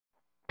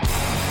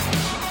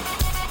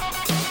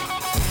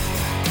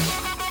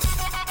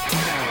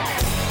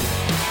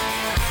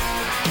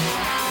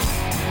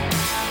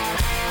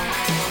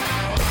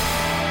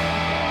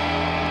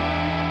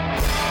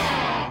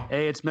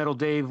Hey, it's Metal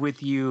Dave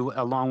with you,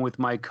 along with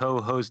my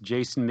co-host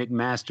Jason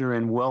McMaster,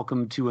 and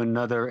welcome to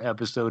another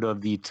episode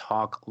of the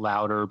Talk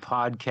Louder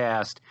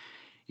podcast,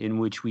 in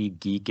which we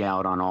geek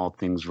out on all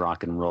things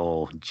rock and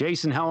roll.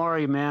 Jason, how are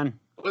you, man?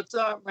 What's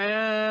up,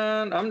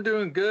 man? I'm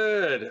doing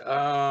good.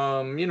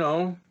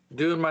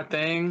 Doing my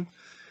thing.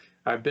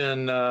 I've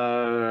been,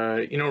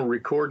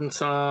 recording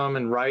some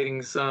and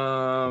writing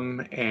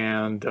some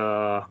and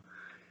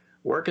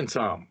working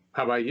some.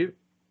 How about you?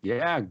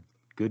 Yeah,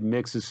 good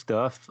mix of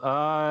stuff.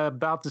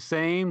 About the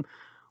same,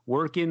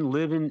 working,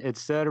 living,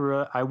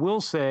 etc. I will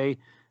say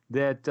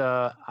that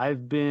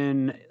I've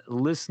been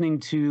listening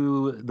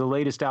to the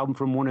latest album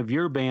from one of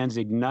your bands,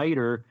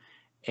 Igniter,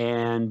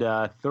 and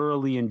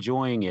thoroughly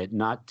enjoying it.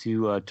 Not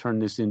to turn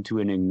this into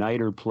an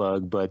Igniter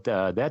plug, but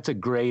that's a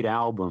great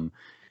album.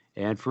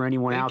 And for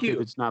anyone out there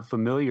that's not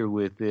familiar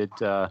with it,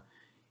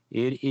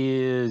 it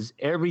is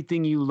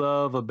everything you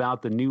love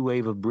about the new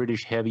wave of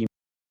British heavy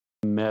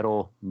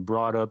metal,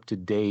 brought up to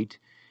date,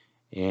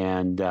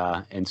 and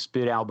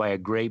spit out by a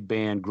great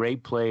band,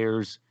 great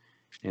players,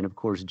 and of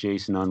course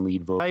Jason on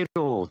lead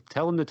vocal.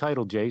 Tell him the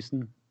title,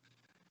 Jason.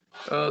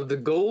 The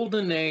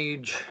Golden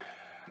Age.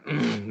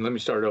 Let me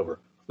start over.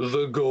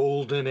 The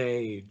Golden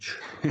Age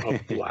of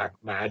Black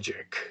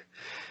Magic.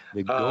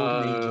 The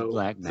Golden Age of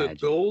Black Magic.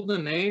 The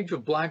Golden Age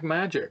of Black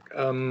Magic.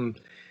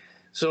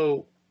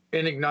 So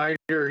in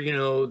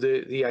Igniter,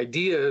 the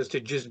idea is to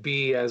just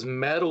be as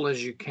metal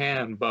as you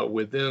can, but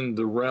within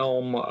the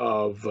realm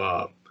of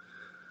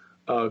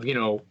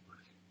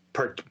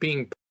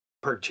being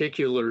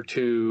particular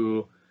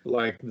to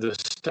like the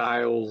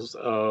styles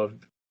of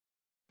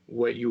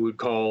what you would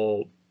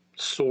call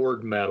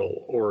sword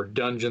metal or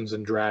Dungeons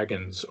and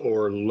Dragons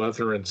or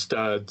Leather and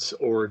Studs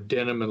or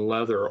Denim and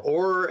Leather,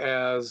 or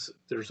as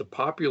there's a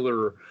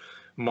popular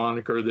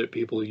moniker that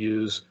people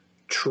use,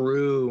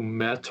 true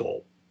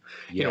metal.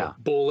 Yeah.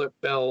 Bullet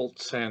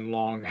belts and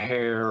long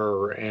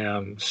hair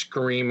and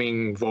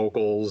screaming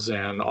vocals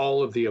and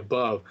all of the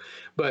above.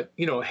 But,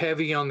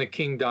 heavy on the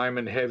King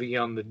Diamond, heavy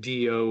on the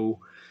Dio.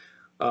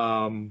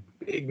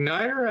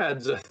 Igniter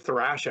adds a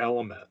thrash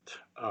element.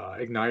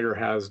 Igniter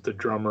has the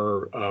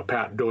drummer,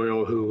 Pat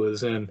Doyle, who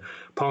was in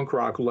punk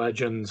rock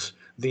legends,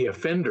 The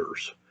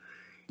Offenders.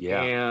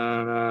 Yeah.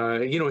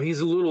 And, he's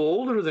a little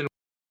older than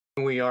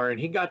we are, and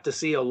he got to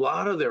see a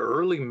lot of the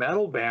early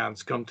metal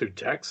bands come through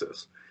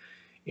Texas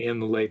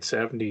in the late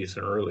 70s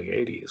and early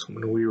 80s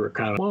when we were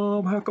kind of,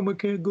 Mom, how come I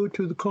can't go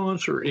to the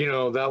concert?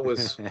 That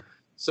was,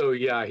 so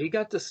yeah, he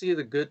got to see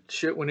the good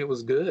shit when it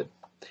was good.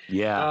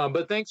 Yeah.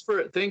 But thanks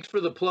for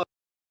the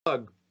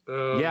plug.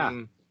 Yeah.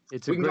 We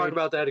can talk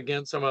about that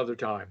again some other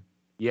time.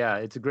 Yeah,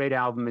 it's a great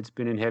album. It's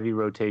been in heavy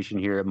rotation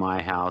here at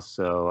my house.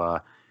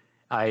 So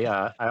I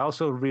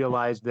also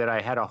realized that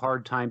I had a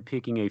hard time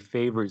picking a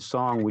favorite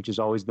song, which is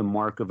always the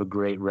mark of a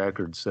great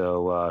record.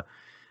 So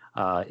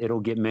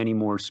it'll get many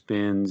more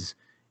spins.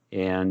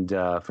 And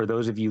for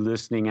those of you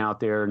listening out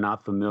there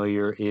not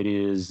familiar,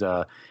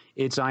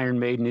 it's Iron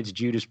Maiden, it's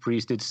Judas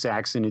Priest, it's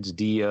Saxon, it's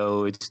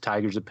Dio, it's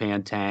Tigers of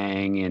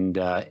Pantang, and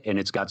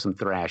it's got some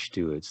thrash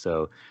to it.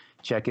 So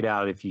check it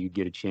out if you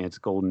get a chance.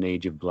 Golden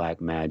Age of Black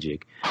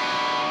Magic.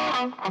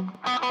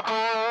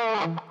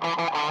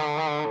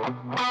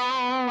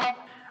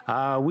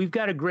 We've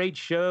got a great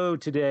show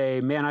today.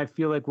 Man, I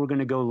feel like we're going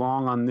to go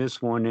long on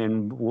this one,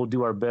 and we'll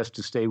do our best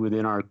to stay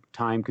within our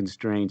time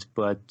constraints.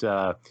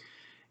 But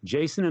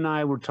Jason and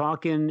I were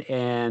talking,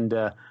 and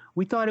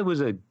we thought it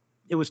was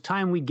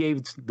time we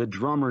gave the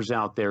drummers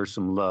out there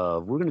some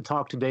love. We're going to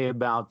talk today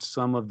about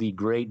some of the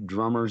great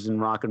drummers in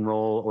rock and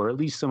roll, or at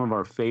least some of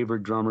our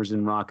favorite drummers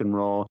in rock and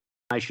roll.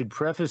 I should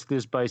preface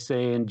this by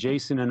saying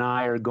Jason and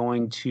I are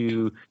going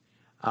to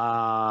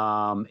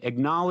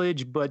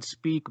acknowledge but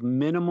speak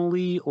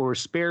minimally or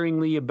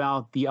sparingly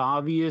about the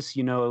obvious,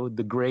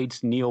 the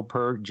greats Neil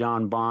Peart,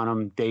 John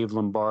Bonham, Dave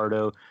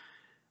Lombardo,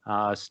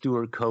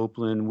 Stuart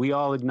Copeland. We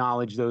all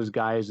acknowledge those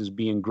guys as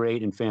being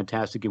great and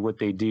fantastic at what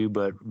they do,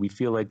 but we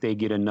feel like they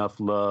get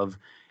enough love,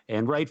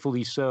 and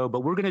rightfully so.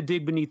 But we're going to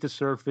dig beneath the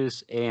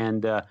surface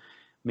and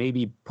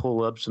maybe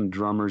pull up some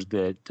drummers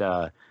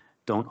that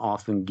don't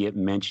often get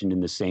mentioned in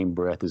the same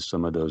breath as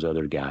some of those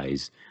other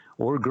guys,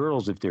 or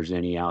girls if there's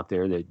any out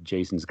there that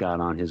Jason's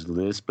got on his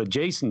list. But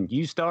Jason,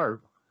 you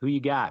start. Who you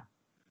got?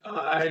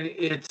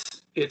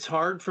 It's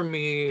hard for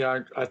me.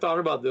 I thought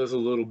about this a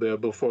little bit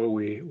before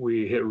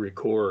we hit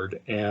record,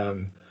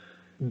 and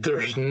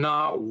there's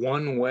not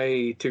one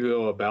way to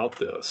go about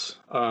this.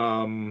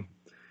 I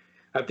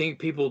think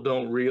people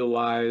don't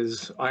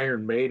realize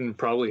Iron Maiden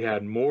probably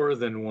had more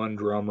than one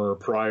drummer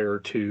prior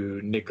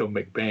to Nicko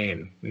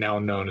McBain, now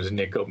known as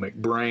Nicko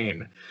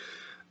McBrain.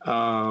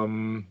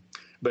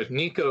 But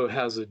Nicko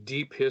has a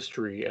deep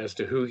history as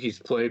to who he's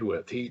played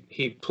with.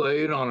 He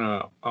played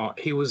on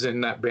he was in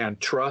that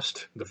band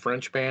Trust, the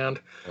French band,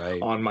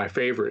 right, on my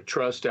favorite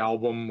Trust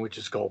album, which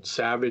is called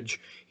Savage.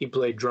 He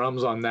played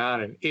drums on that,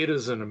 and it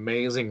is an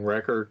amazing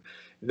record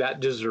that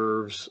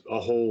deserves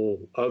a whole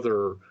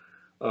other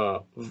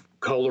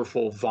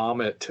colorful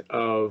vomit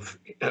of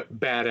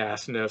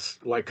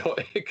badassness. Like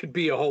it could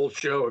be a whole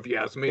show if you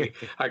ask me.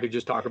 I could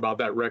just talk about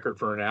that record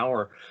for an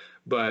hour.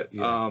 But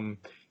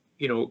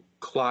you know,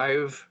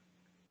 Clive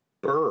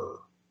Burr,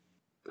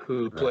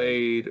 who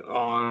played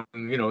on,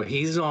 you know,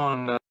 he's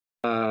on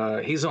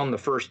the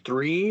first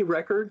 3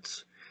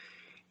 records,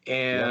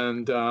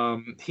 and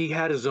he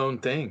had his own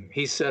thing.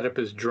 He set up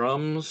his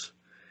drums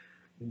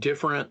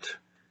different.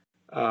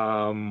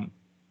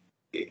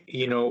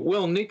 You know,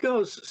 well,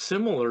 Nico's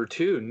similar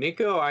too.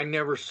 Nico, I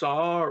never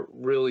saw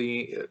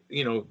really,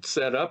 you know,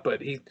 set up,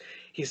 but he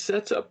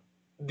sets up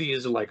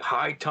these like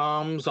high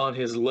toms on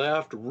his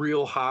left,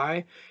 real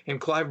high,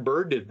 and Clive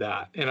Burr did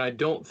that. And I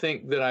don't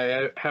think that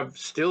I have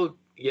still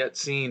yet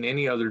seen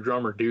any other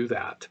drummer do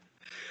that.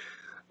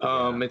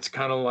 It's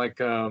kind of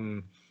like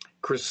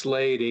Chris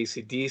Slade,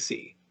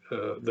 AC/DC,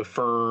 The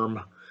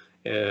Firm,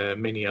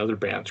 many other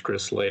bands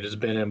Chris Slade has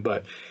been in,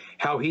 but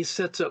how he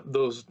sets up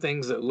those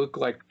things that look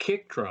like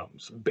kick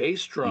drums,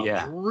 bass drums,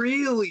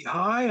 really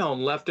high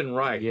on left and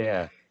right.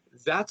 Yeah,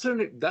 that's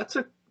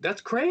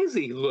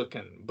crazy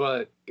looking,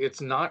 but it's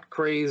not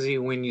crazy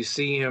when you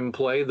see him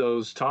play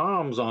those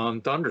toms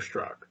on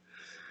Thunderstruck.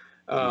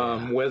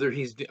 Whether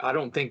I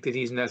don't think that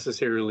he's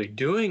necessarily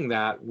doing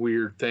that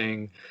weird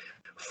thing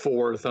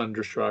for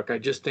Thunderstruck. I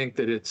just think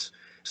that it's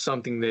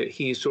something that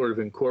he sort of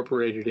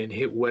incorporated in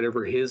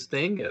whatever his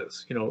thing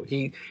is. You know,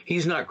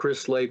 he's not Chris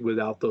Slade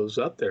without those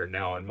up there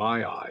now in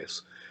my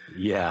eyes.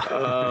 Yeah.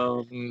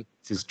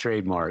 It's his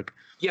trademark.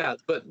 Yeah,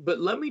 but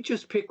let me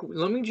just pick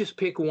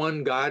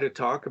one guy to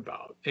talk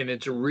about, and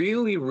it's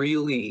really,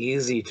 really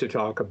easy to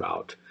talk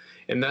about,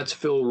 and that's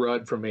Phil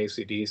Rudd from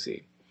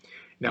AC/DC.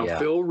 Now,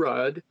 Phil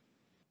Rudd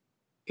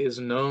is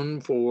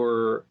known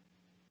for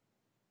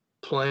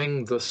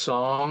playing the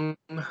song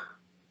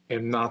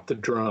and not the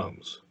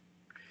drums.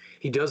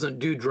 He doesn't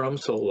do drum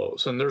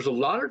solos, and there's a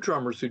lot of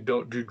drummers who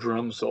don't do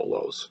drum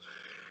solos.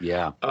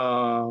 Yeah.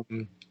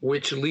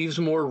 Which leaves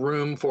more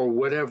room for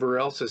whatever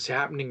else is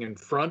happening in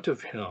front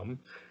of him.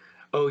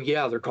 Oh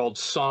yeah, they're called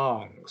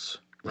songs,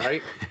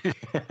 right?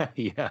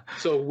 Yeah.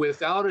 So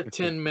without a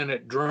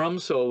 10-minute drum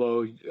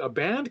solo, a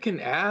band can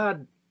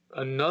add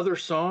another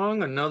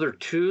song, another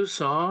 2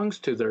 songs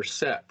to their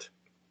set.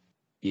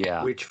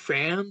 Yeah. Which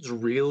fans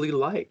really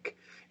like,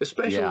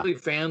 especially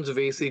fans of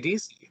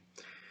AC/DC.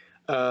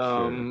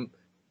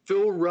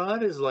 Phil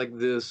Rudd is like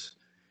this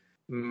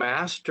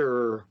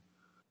master.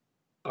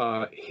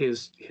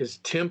 His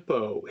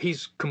tempo,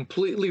 he's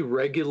completely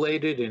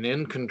regulated and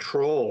in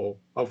control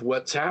of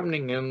what's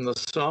happening in the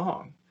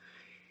song.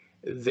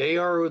 They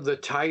are the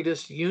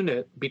tightest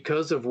unit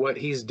because of what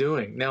he's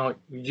doing. Now,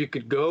 you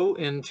could go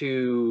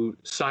into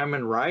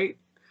Simon Wright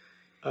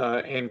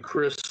and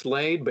Chris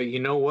Slade, but you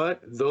know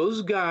what?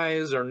 Those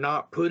guys are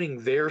not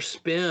putting their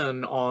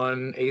spin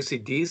on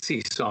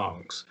AC/DC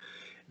songs.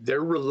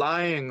 They're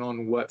relying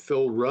on what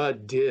Phil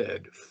Rudd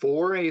does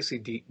for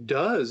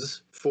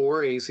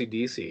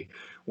AC/DC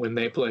when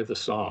they play the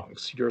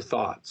songs. Your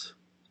thoughts?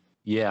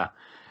 Yeah.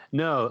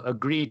 No,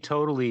 agree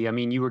totally. I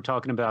mean, you were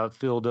talking about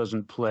Phil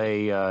doesn't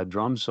play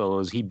drum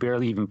solos. He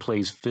barely even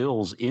plays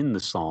fills in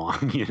the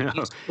song, you know?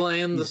 He's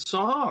playing the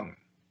song.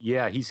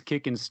 Yeah, he's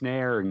kicking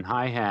snare and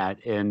hi-hat,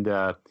 and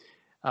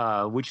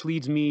which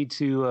leads me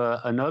to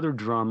another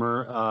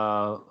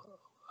drummer,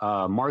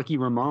 Marky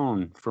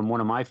Ramone from one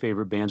of my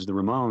favorite bands, the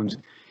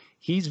Ramones.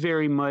 He's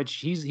very much,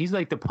 he's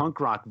like the punk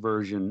rock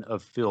version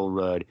of Phil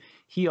Rudd.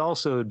 He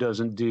also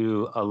doesn't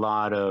do a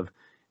lot of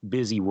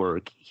busy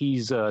work.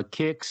 He's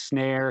kick,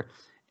 snare,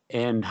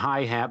 and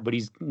hi-hat, but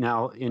he's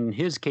now, in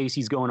his case,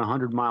 he's going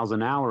 100 miles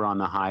an hour on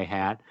the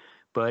hi-hat.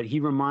 But he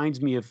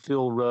reminds me of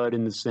Phil Rudd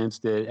in the sense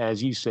that,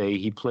 as you say,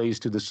 he plays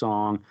to the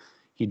song,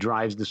 he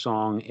drives the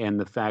song, and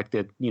the fact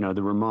that, you know,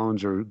 the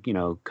Ramones are, you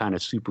know, kind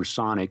of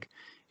supersonic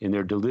in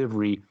their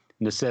delivery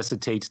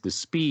necessitates the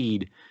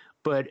speed.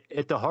 But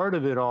at the heart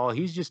of it all,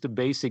 he's just a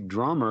basic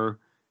drummer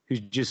who's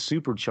just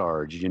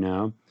supercharged, you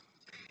know.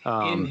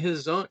 In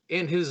his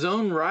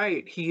own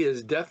right, he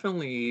has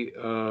definitely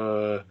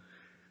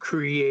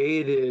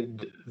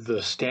created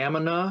the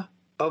stamina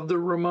of the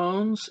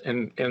Ramones,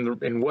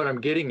 and what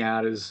I'm getting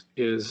at is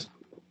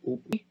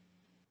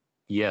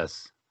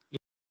yes,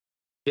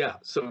 yeah.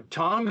 So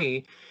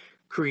Tommy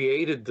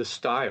created the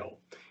style,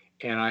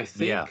 and I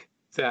think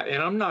that,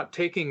 and I'm not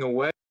taking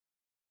away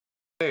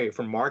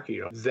from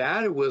Marky,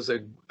 that was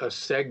a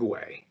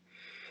segue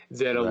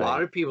that a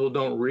lot of people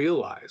don't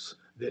realize,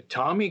 that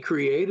Tommy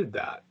created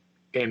that.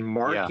 And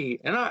Marky,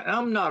 and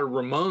I'm not a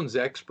Ramones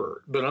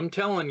expert, but I'm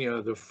telling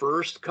you, the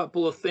first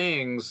couple of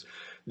things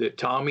that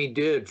Tommy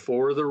did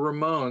for the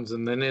Ramones,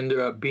 and then ended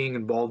up being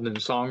involved in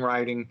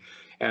songwriting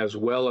as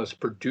well as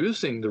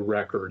producing the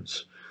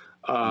records,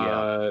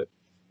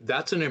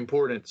 that's an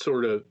important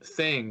sort of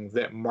thing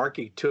that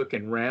Marky took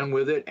and ran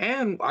with it,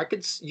 and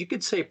you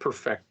could say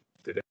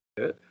perfected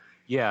it.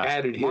 Yeah,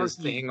 added his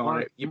thing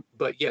on it,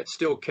 but yet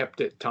still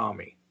kept it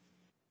Tommy.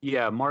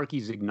 Yeah,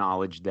 Marky's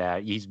acknowledged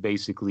that. He's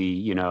basically,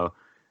 you know,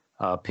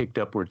 picked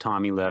up where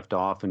Tommy left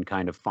off and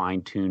kind of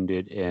fine-tuned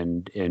it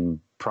and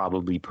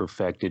probably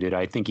perfected it.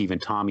 I think even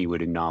Tommy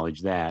would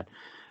acknowledge that.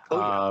 Oh,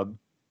 yeah.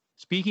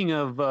 Speaking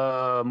of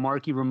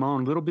Marky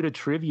Ramone, a little bit of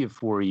trivia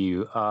for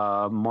you.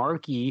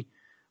 Marky,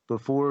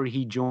 before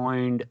he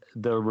joined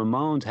the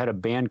Ramones, had a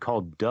band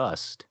called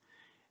Dust.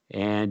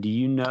 And do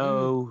you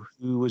know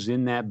who was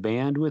in that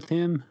band with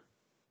him?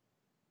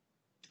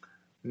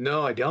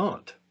 No, I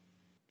don't.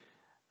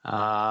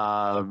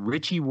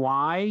 Richie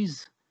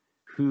Wise,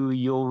 who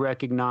you'll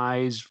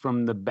recognize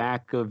from the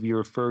back of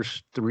your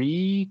first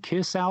 3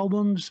 Kiss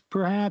albums,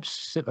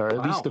 perhaps, or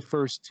at least the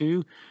first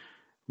 2.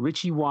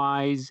 Richie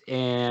Wise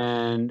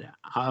and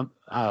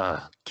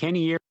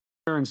Kenny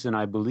Aronson,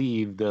 I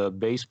believe, the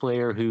bass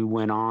player who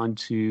went on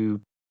to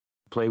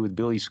play with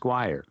Billy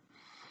Squier.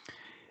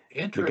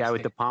 The guy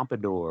with the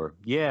pompadour.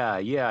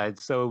 Yeah.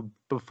 So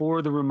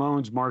before the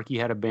Ramones, Marky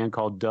had a band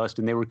called Dust,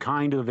 and they were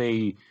kind of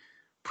a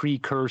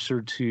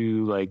precursor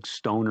to like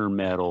stoner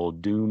metal,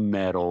 doom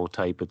metal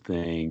type of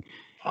thing.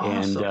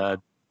 Awesome. And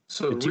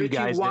so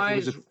Richie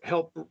Wise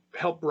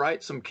helped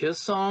write some Kiss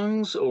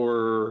songs,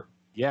 or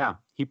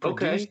he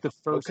produced the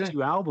first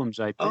 2 albums,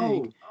 I think.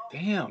 Oh,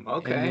 damn.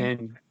 Okay.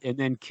 And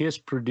then Kiss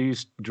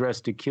produced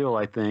Dressed to Kill,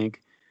 I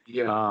think.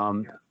 Yeah.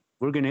 I'm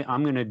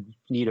gonna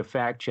need a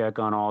fact check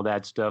on all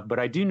that stuff, but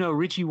I do know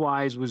Richie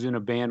Wise was in a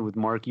band with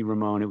Marky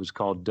Ramone. It was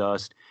called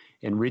Dust,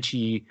 and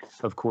Richie,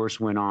 of course,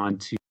 went on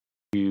to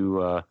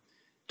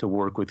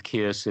work with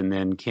Kiss, and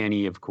then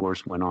Kenny, of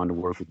course, went on to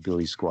work with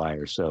Billy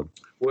Squier. So,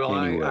 well,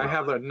 anyway. I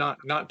have a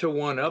not to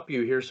one up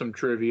you. Here's some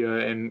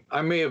trivia, and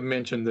I may have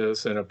mentioned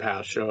this in a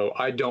past show.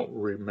 I don't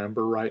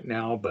remember right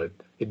now, but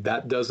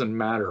that doesn't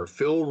matter.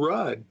 Phil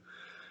Rudd,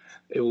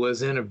 it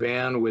was in a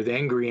band with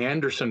Angry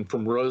Anderson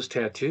from Rose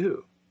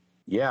Tattoo.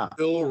 Yeah.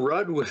 Phil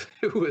Rudd was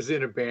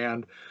in a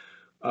band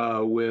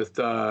with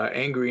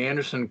Angry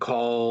Anderson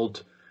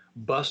called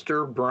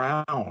Buster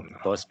Brown.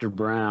 Buster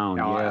Brown,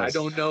 now, yes. I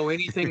don't know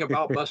anything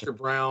about Buster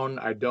Brown.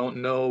 I don't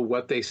know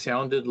what they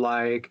sounded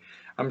like.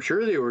 I'm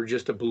sure they were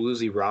just a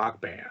bluesy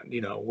rock band,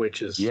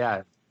 which is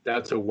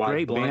that's a wide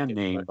great blanket, band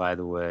name, by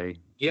the way.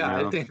 Yeah,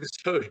 I think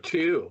so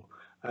too.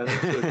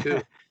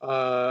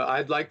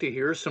 I'd like to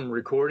hear some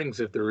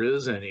recordings if there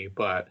is any,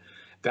 but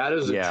that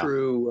is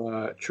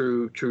a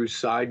true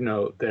side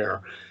note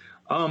there.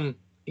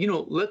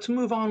 Let's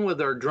move on with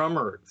our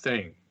drummer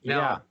thing.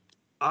 Now,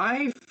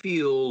 I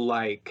feel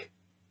like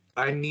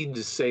I need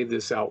to say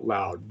this out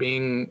loud,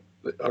 being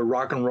a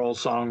rock and roll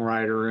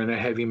songwriter and a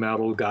heavy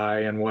metal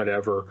guy and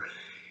whatever.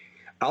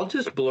 I'll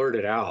just blurt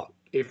it out.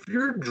 If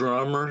your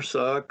drummer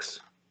sucks,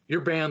 your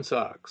band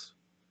sucks.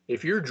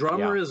 If your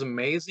drummer is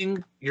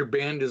amazing, your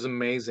band is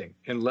amazing.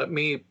 And let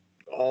me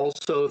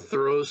also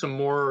throw some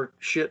more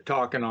shit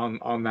talking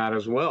on that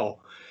as well.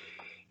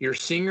 Your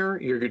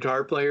singer, your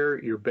guitar player,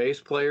 your bass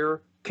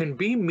player can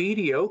be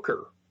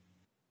mediocre.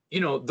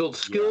 The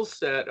skill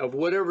set of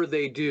whatever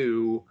they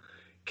do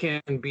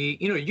can be,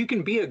 you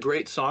can be a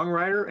great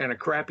songwriter and a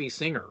crappy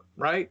singer,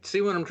 right?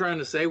 See what I'm trying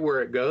to say,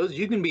 where it goes?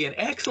 You can be an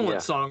excellent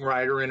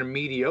songwriter and a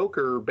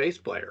mediocre bass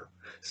player.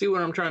 See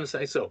what I'm trying to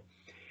say? So,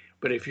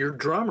 but if your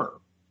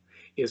drummer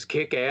is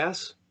kick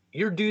ass,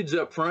 your dudes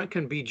up front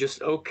can be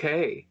just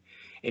okay.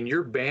 And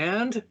your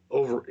band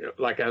over,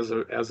 like as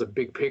a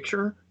big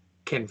picture,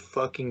 can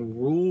fucking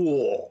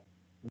rule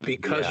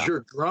because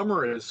your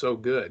drummer is so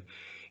good.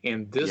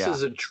 And this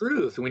is a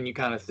truth when you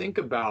kind of think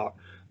about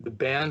the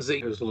bands that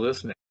you're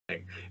listening.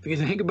 If you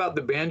think about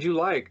the band you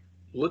like,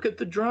 look at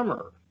the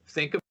drummer.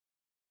 Think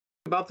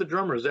about the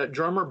drummer. Is that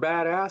drummer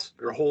badass?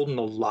 They're holding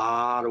a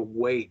lot of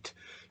weight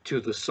to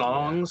the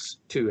songs,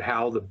 to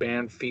how the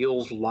band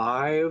feels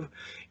live,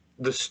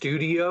 the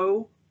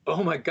studio.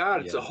 Oh my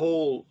God, it's a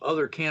whole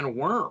other can of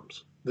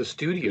worms, the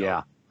studio.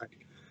 Yeah. Right?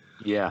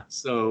 Yeah.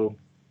 So,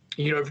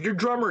 if your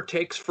drummer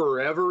takes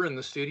forever in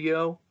the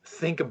studio,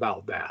 think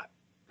about that.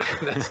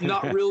 That's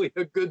not really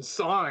a good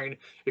sign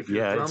if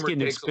your drummer it's getting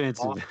takes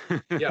expensive.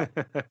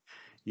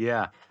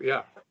 Yeah.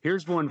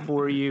 Here's one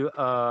for you.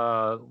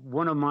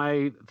 One of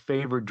my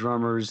favorite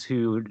drummers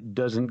who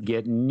doesn't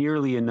get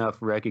nearly enough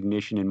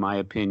recognition, in my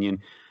opinion,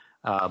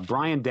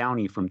 Brian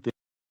Downey from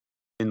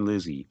Thin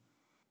Lizzy.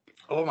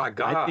 Oh my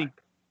God!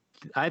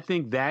 I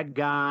think that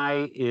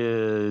guy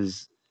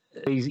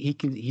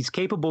he's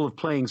capable of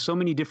playing so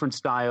many different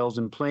styles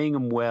and playing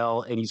them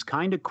well, and he's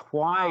kind of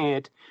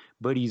quiet,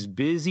 but he's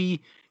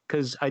busy,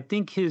 because I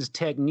think his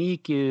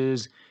technique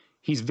is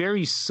he's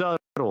very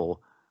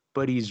subtle,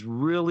 but he's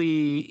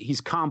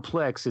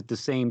complex at the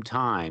same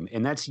time.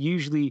 And that's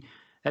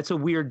a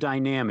weird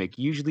dynamic.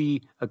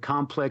 Usually a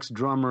complex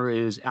drummer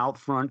is out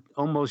front,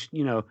 almost,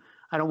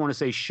 I don't want to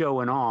say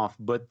showing off,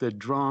 but the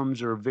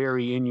drums are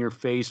very in your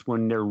face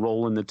when they're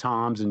rolling the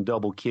toms and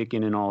double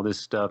kicking and all this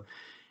stuff.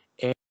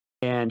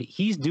 And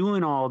he's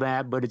doing all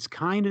that, but it's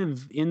kind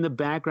of in the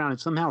background.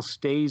 It somehow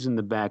stays in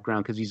the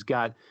background because he's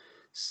got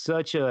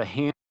such a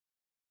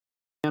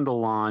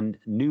handle on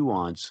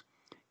nuance.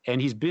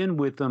 And he's been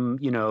with them,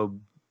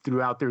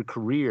 throughout their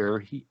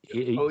career.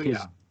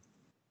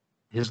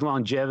 His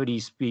longevity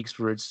speaks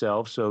for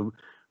itself. So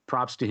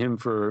props to him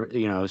for,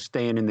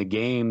 staying in the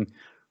game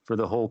for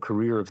the whole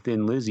career of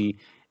Thin Lizzy.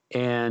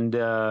 And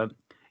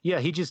yeah,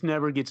 he just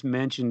never gets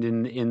mentioned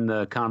in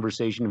the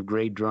conversation of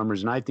great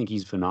drummers, and I think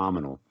he's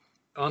phenomenal.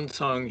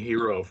 Unsung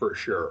hero for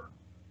sure.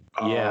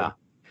 Yeah.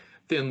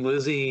 Thin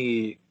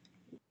Lizzy,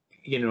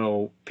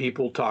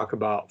 people talk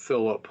about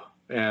Philip,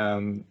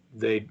 and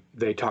they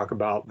talk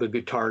about the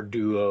guitar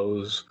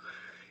duos,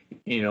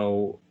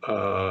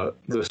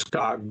 the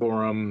Scott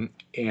Gorham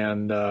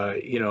and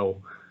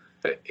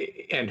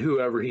and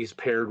whoever he's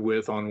paired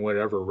with on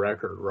whatever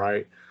record,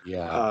 right?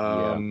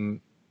 Yeah.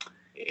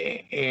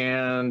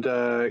 And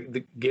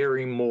the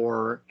Gary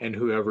Moore and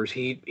whoever's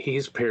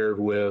he's paired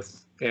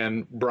with,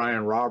 and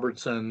Brian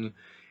Robertson,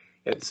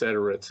 et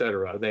cetera, et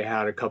cetera. They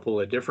had a couple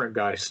of different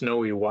guys.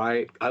 Snowy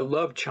White. I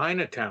love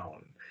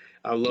Chinatown.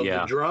 I love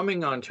the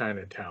drumming on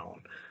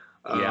Chinatown.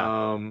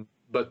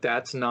 But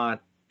that's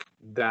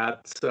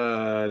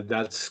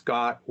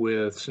Scott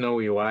with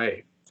Snowy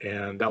White,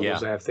 and that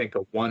was, I think,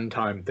 a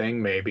one-time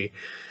thing maybe.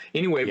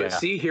 Anyway, but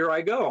see, here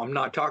I go. I'm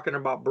not talking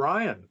about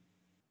Brian,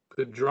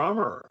 the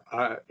drummer.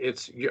 I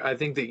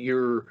think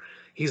that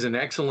he's an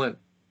excellent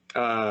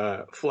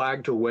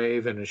flag to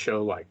wave in a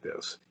show like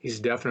this. He's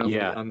definitely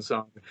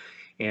unsung,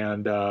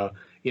 and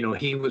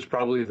he was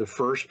probably the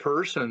first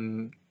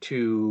person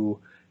to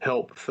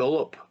help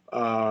Philip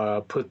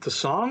put the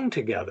song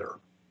together.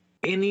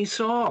 Any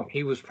song,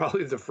 he was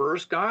probably the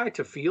first guy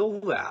to feel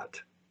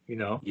that.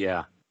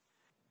 Yeah,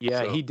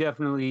 so. He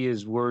definitely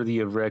is worthy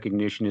of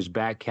recognition. His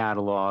back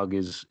catalog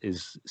is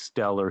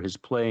stellar. His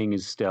playing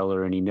is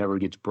stellar, and he never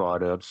gets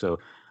brought up. So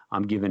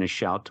I'm giving a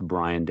shout to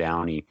Brian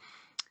Downey.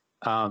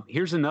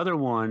 Here's another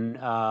one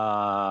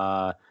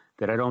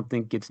that I don't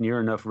think gets near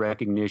enough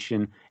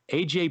recognition.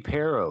 AJ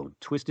Pero,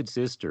 Twisted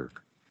Sister.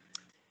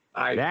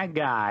 That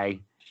guy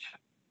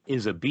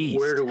is a beast.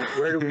 Where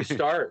do we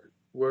start?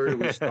 Where do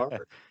we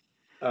start?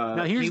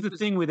 Now, here's the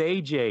thing with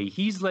AJ.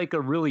 He's like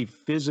a really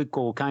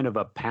physical kind of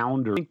a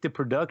pounder. I think the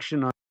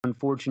production,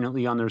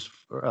 unfortunately, on their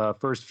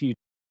first few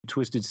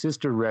Twisted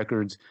Sister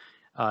records,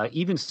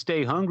 even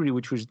Stay Hungry,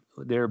 which was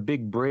their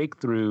big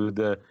breakthrough,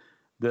 the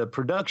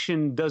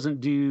production doesn't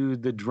do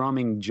the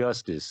drumming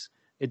justice.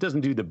 It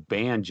doesn't do the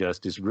band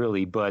justice,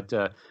 really, but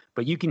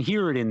you can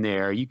hear it in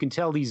there. You can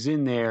tell he's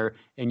in there,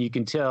 and you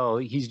can tell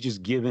he's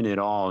just giving it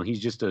all.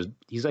 He's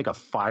like a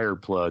fire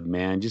plug,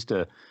 man.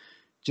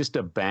 Just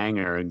a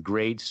banger, and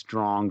great,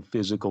 strong,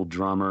 physical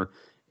drummer.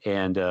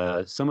 And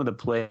some of the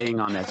playing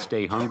on that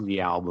Stay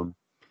Hungry album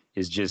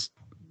is just,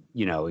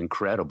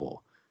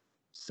 incredible.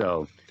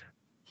 So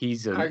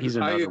he's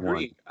another I agree.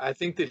 one. I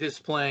think that his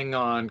playing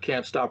on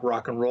Can't Stop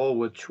Rock and Roll,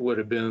 which would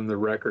have been the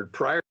record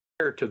prior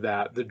to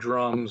that, the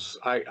drums,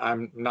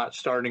 I'm not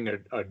starting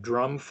a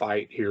drum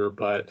fight here,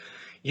 but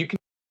you can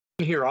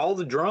hear all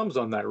the drums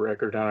on that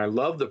record, and I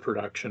love the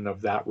production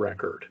of that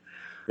record.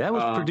 That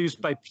was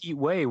produced by Pete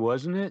Way,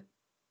 wasn't it?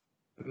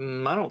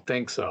 I don't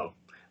think so.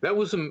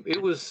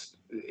 It was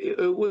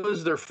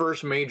their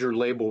first major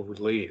label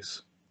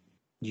release.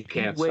 You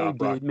Can't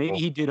Stop Rock. Maybe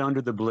he did Under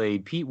the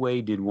Blade. Pete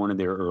Way did one of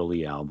their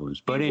early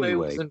albums. But Pete anyway,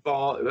 Way was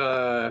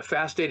involved.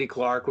 Fast Eddie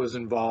Clark was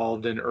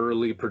involved in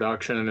early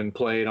production and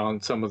played on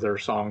some of their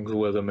songs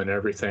with them and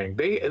everything.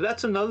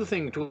 That's another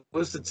thing.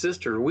 Twisted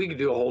Sister. We could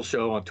do a whole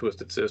show on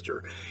Twisted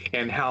Sister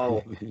and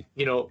how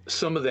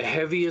some of the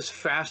heaviest,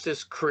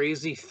 fastest,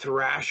 crazy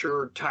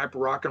thrasher type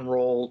rock and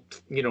roll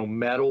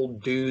metal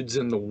dudes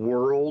in the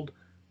world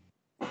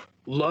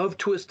love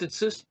Twisted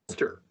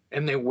Sister.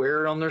 And they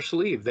wear it on their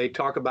sleeve. They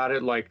talk about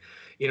it like,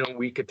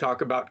 we could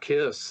talk about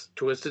Kiss.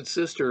 Twisted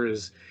Sister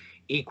is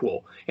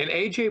equal. And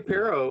AJ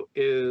Pero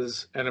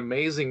is an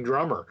amazing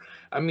drummer.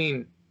 I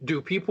mean,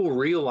 do people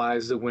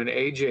realize that when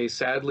AJ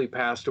sadly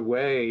passed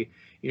away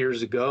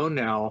years ago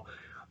now,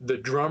 the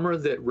drummer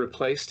that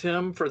replaced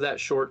him for that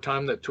short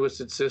time that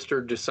Twisted Sister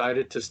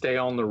decided to stay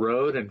on the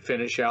road and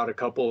finish out a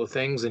couple of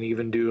things and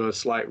even do a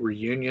slight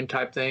reunion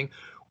type thing,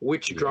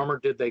 which drummer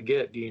did they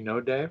get? Do you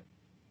know, Dave?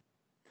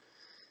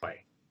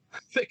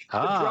 The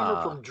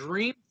drummer from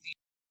Dream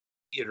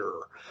Theater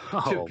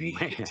to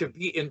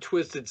be in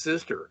Twisted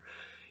Sister.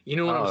 You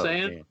know what I'm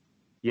saying? Man.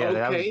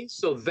 Yeah. Okay,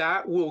 so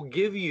that will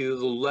give you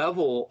the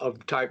level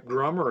of type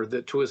drummer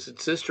that Twisted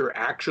Sister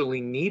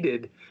actually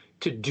needed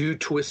to do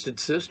Twisted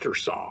Sister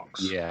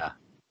songs. Yeah.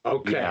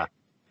 Okay.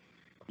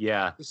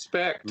 Yeah.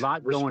 Respect.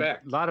 Lot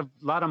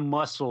of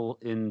muscle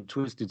in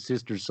Twisted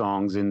Sister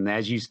songs, and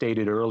as you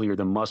stated earlier,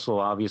 the muscle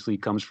obviously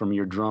comes from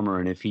your drummer,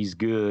 and if he's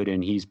good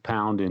and he's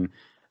pounding,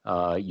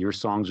 your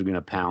songs are going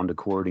to pound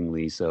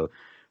accordingly. So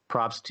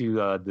props to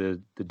the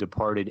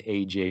departed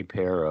AJ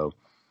Pero.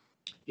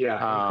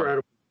 Yeah,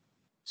 incredible.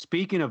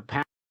 Speaking of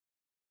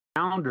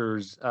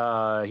pounders,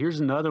 here's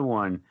another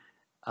one.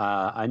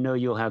 I know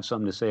you'll have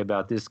something to say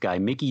about this guy,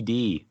 Mikkey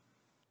Dee,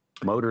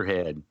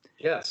 Motorhead.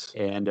 Yes.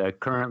 And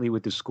currently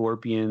with the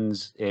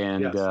Scorpions.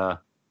 And, a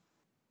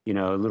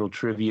little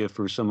trivia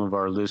for some of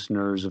our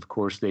listeners. Of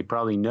course, they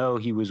probably know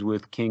he was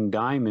with King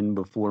Diamond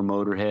before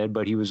Motorhead,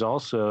 but he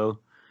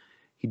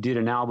did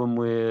an album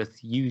with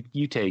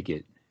You Take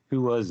It.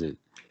 Who was it?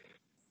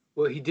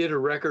 Well, he did a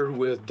record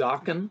with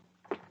Dokken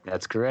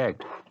That's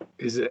correct.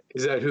 Is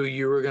that who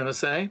you were going to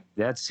say?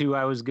 That's who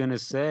I was going to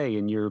say.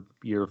 And your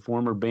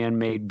former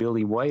bandmate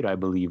Billy White, I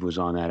believe, was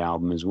on that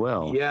album as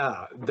well.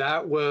 Yeah,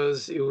 it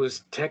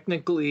was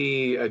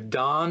technically a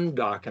Don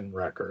Dokken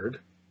record,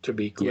 to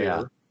be clear.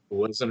 Yeah. It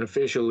wasn't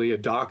officially a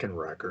Dokken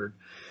record.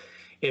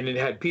 And it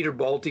had Peter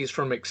Baltes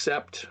from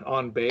Accept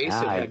on bass.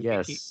 It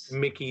had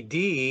Mickey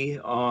D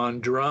on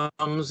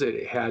drums.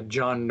 It had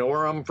John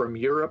Norum from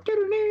Europe.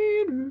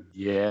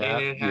 Yeah.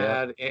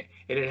 And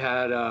it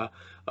had a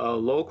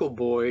local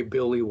boy,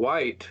 Billy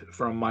White,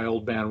 from my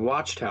old band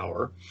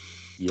Watchtower.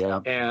 Yeah.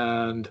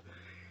 And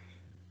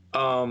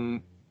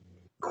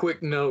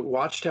quick note,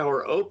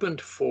 Watchtower opened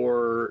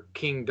for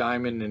King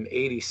Diamond in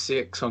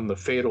 '86 on the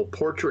Fatal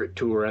Portrait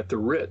Tour at the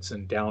Ritz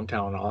in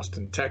downtown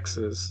Austin,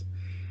 Texas.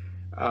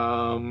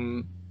 I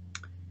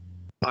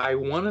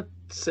want to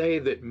say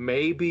that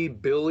maybe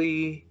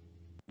Billy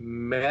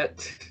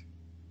met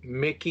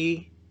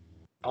Mickey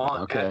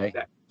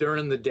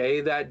during the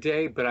day that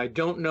day, but I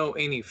don't know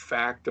any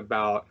fact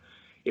about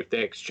if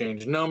they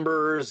exchanged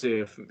numbers,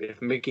 if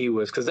Mickey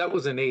was, because that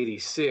was in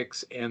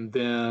 '86, and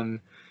then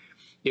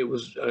it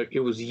was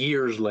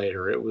years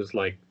later. It was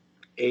like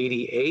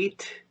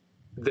 '88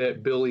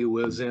 that Billy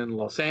was in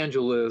Los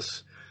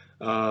Angeles,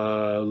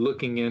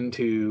 looking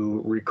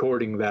into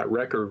recording that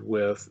record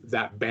with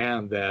that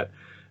band that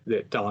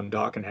Don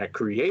Dokken had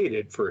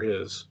created for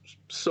his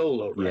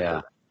solo record.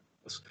 Yeah.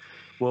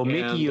 Well,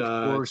 Mickey,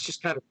 of course, it's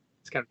kind of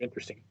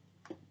interesting.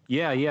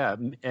 Yeah,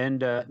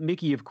 and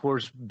Mickey, of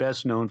course,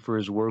 best known for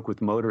his work with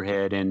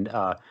Motorhead,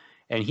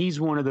 and he's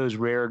one of those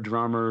rare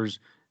drummers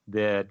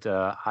that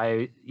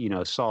I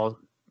saw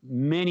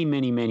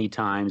many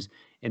times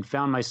and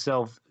found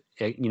myself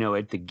at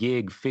the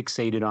gig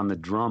fixated on the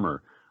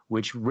drummer,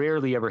 which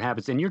rarely ever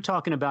happens. And you're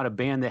talking about a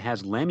band that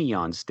has Lemmy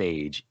on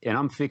stage, and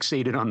I'm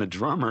fixated on the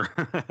drummer.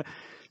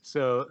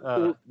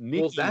 So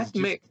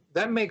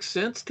that makes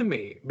sense to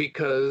me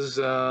because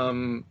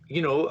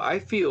I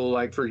feel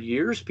like for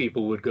years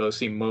people would go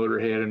see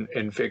Motorhead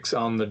and fix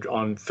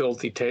on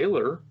Filthy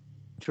Taylor.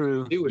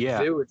 True.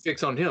 They would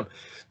fix on him.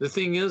 The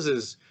thing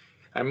is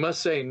I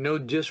must say no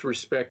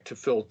disrespect to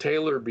Phil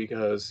Taylor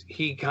because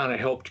he kind of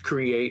helped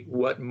create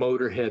what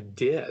Motorhead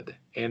did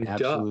and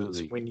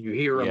does. When you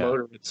hear a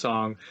Motorhead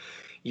song,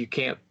 you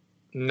can't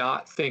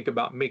not think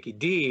about Mickey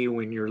D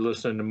when you're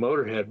listening to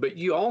Motorhead. But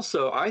you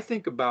also, I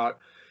think about,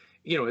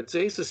 it's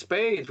Ace of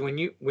Spades. When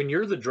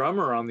you're the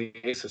drummer on the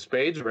Ace of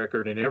Spades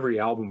record and every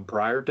album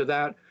prior to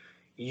that,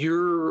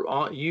 you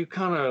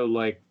kind of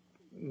like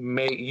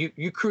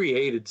you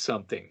created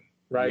something.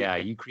 Right? Yeah,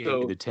 you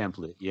created the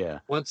template. Yeah.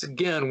 Once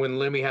again, when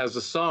Lemmy has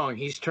a song,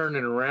 he's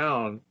turning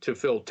around to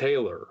Phil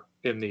Taylor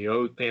in the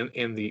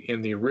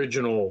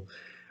original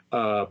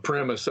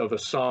premise of a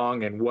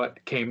song and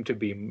what came to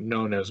be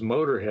known as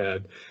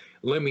Motorhead.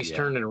 Lemmy's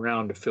turning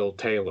around to Phil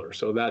Taylor.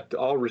 So that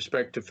all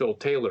respect to Phil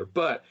Taylor.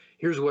 But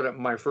here's what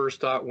my first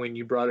thought when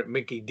you brought up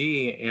Mickey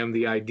D and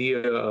the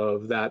idea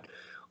of that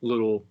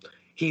little,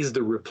 he's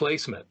the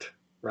replacement,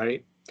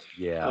 right?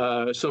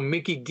 Yeah. So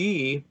Mickey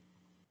D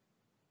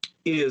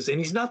is, and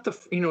he's not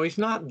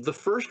the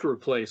first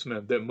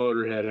replacement that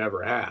Motorhead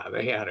ever had.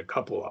 They had a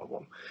couple of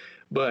them,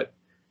 but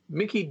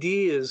Mickey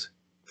D is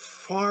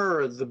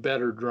far the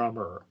better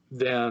drummer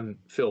than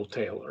Phil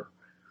Taylor.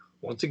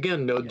 Once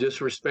again, no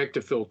disrespect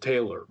to Phil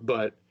Taylor,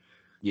 but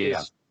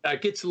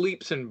it's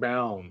leaps and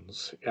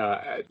bounds.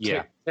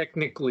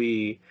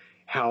 Technically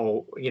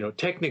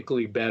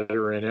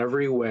better in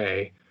every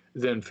way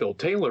than Phil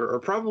Taylor, or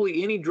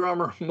probably any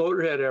drummer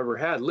Motorhead ever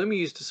had. Lemmy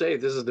used to say,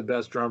 "This is the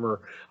best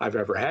drummer I've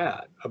ever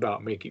had,"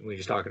 about Mickey when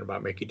he's talking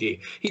about Mickey D.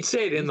 He'd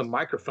say it in the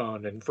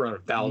microphone in front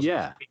of thousands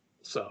of people.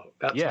 So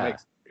that's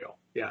makes it real.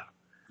 Yeah.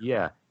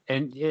 Yeah.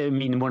 And I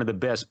mean, one of the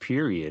best,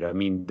 period. I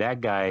mean,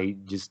 that guy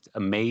just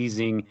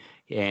amazing,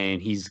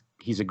 and he's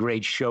a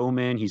great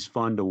showman. He's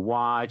fun to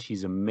watch.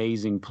 He's an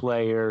amazing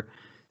player.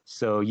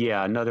 So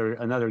yeah,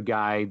 another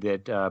guy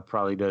that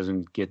probably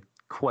doesn't get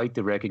quite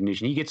the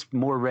recognition. He gets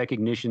more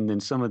recognition than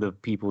some of the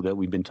people that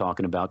we've been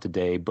talking about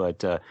today,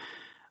 but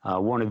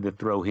wanted to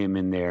throw him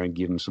in there and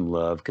give him some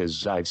love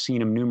because I've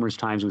seen him numerous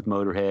times with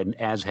Motorhead,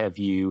 as have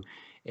you,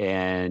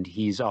 and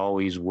he's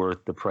always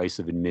worth the price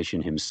of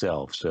admission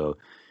himself. So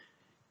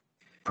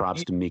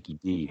props to Mickey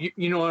D.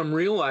 I'm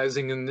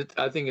realizing, and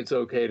I think it's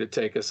okay to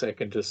take a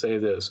second to say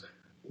this,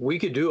 we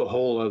could do a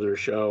whole other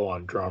show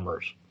on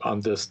drummers on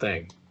this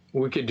thing.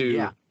 We could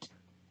do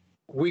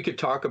we could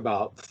talk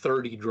about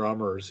 30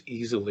 drummers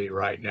easily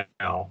right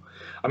now.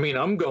 I mean,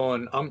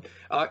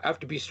 I have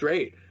to be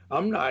straight.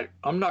 I'm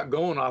not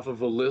going off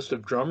of a list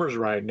of drummers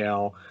right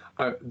now.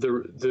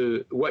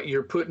 The what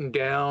you're putting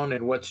down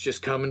and what's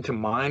just coming to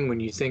mind when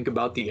you think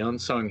about the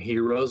unsung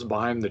heroes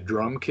behind the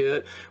drum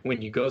kit,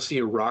 when you go see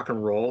a rock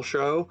and roll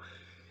show,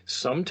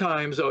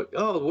 sometimes,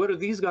 what are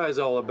these guys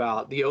all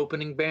about? The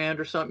opening band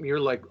or something? You're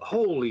like,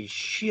 holy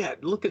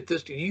shit, look at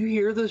this. Do you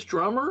hear this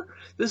drummer?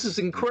 This is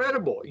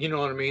incredible. You know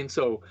what I mean?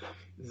 So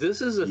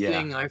this is a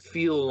thing I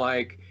feel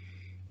like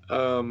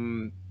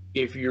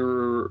if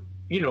you're,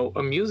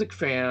 a music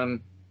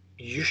fan,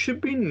 you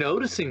should be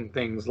noticing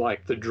things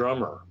like the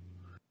drummer.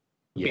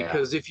 Yeah.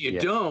 Because if you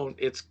don't,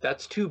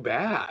 that's too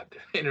bad.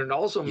 And it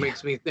also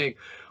makes me think,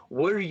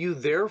 what are you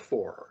there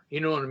for? You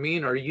know what I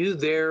mean? Are you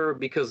there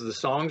because the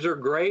songs are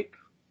great?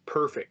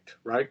 Perfect,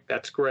 right?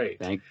 That's great.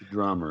 Thank the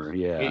drummer.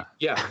 Yeah.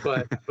 Yeah,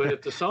 but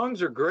if the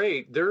songs are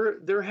great,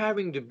 they're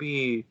having to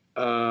be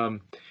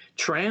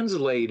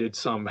translated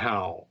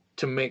somehow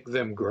to make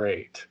them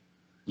great.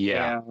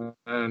 Yeah.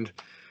 And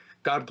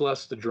God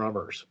bless the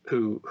drummers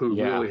who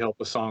really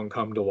help a song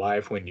come to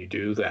life when you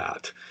do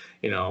that.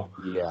 You know.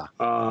 Yeah.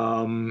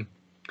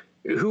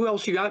 Who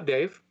else you got,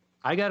 Dave?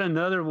 I got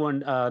another one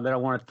that I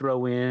want to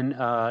throw in.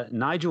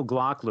 Nigel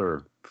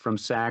Glockler from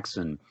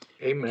Saxon.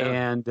 Amen.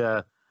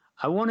 And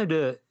I wanted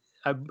to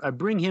I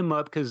bring him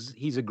up because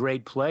he's a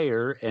great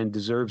player and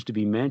deserves to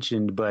be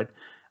mentioned. But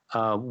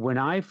when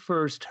I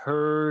first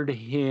heard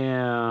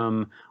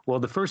him, well,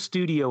 the first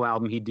studio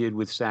album he did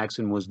with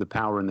Saxon was The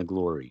Power and the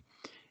Glory.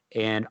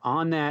 And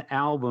on that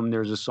album,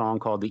 there's a song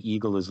called The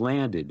Eagle Has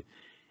Landed.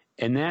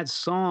 And that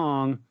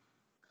song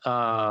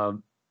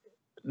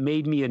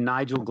made me a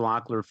Nigel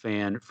Glockler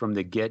fan from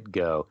the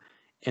get-go.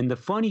 And the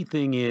funny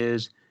thing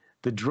is,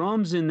 the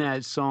drums in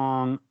that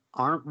song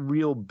aren't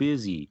real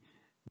busy,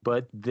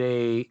 but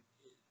they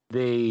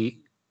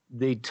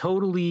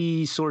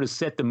totally sort of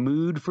set the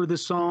mood for the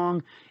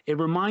song. It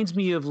reminds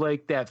me of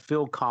like that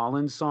Phil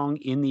Collins song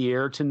 "In the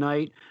Air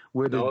Tonight,"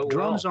 where the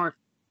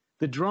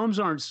drums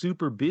aren't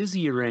super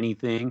busy or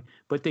anything,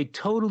 but they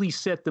totally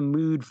set the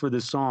mood for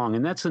the song.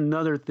 And that's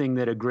another thing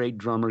that a great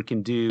drummer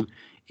can do,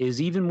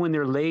 is even when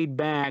they're laid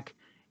back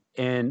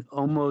and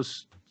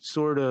almost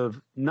sort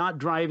of not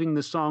driving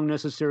the song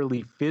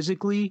necessarily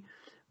physically,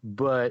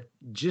 but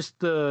just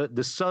the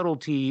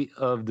subtlety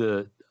of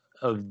the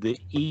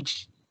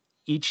each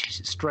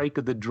strike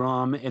of the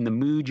drum and the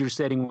mood you're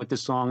setting with the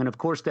song. And of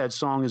course that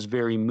song is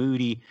very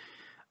moody.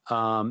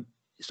 So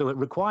it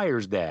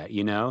requires that,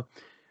 you know.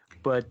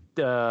 But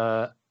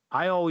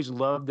I always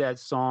loved that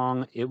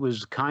song. It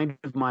was kind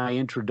of my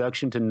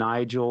introduction to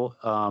Nigel.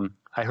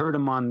 I heard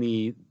him on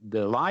the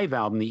live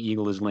album, The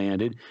Eagle Has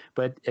Landed,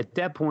 but at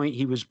that point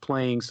he was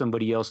playing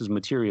somebody else's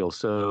material.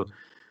 So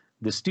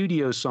the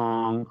studio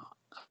song,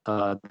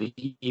 The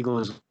Eagle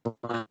Has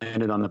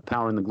Landed on the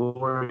Power and the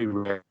Glory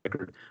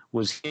record,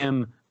 was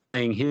him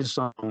playing his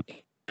song.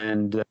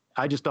 And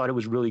I just thought it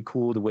was really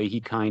cool the way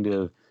he kind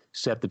of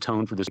set the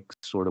tone for this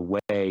sort of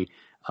way,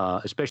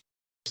 especially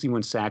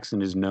when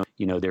Saxon is known,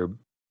 you know, they're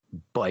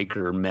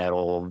biker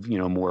metal, you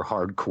know, more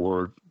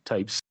hardcore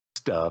type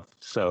stuff.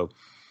 So,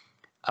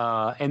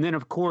 and then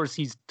of course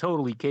he's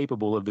totally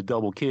capable of the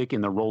double kick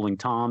and the rolling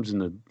toms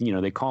and the, you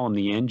know, they call him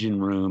the engine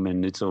room,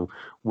 and it's a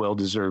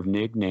well-deserved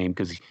nickname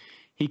because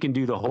he can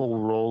do the whole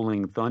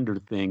rolling thunder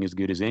thing as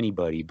good as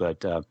anybody.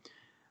 But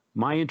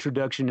my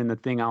introduction and the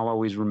thing I'll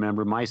always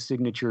remember, my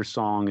signature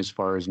song as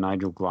far as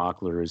Nigel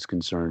Glockler is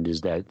concerned,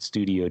 is that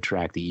studio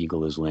track, The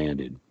Eagle Has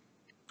Landed.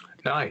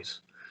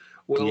 Nice.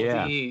 Well,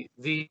 yeah.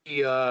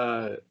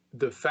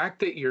 The fact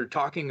that you're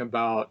talking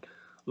about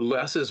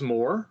less is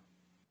more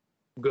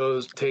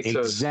takes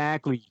us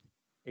all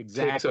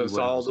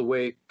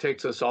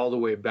the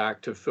way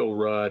back to Phil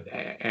Rudd,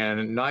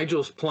 and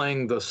Nigel's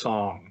playing the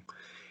song.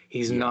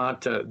 He's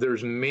not.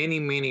 There's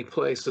many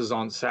places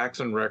on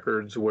Saxon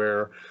records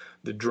where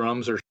the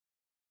drums are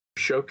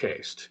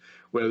showcased,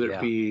 whether it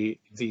be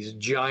these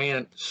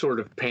giant sort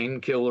of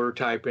painkiller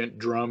type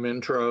drum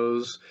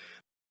intros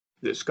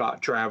that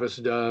Scott Travis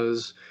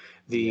does,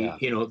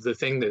 you know,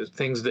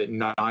 things that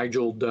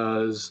Nigel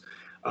does,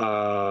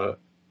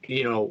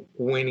 you know,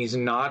 when he's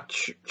not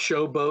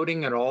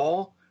showboating at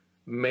all,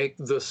 make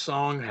the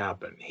song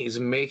happen. He's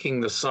making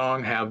the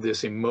song have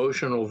this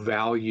emotional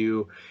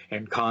value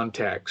and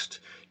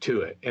context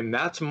to it. And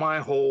that's my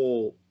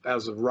whole,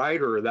 as a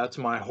writer, that's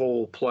my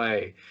whole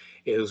play,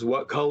 is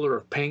what color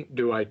of paint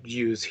do I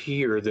use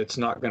here that's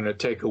not going to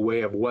take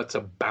away of what's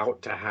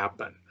about to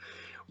happen?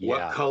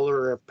 What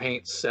color of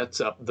paint sets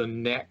up the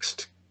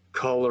next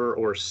color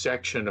or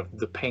section of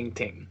the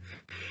painting?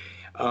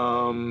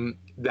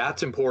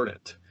 That's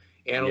important.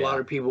 And a lot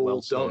of people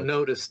don't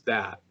notice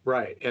that,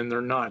 right? And they're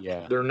not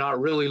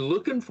really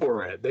looking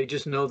for it. They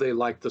just know they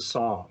like the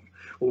song.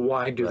 Well,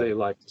 why do they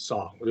like the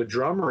song? The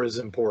drummer is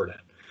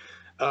important.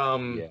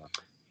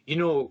 You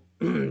know,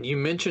 you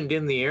mentioned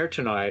In the Air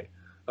Tonight.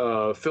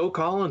 Phil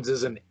Collins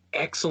is an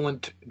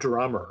excellent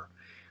drummer.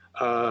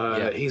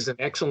 He's an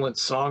excellent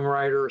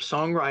songwriter.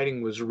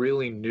 Songwriting was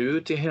really new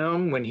to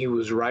him when he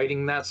was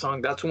writing that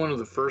song. That's one of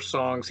the first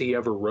songs he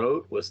ever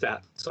wrote, was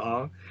that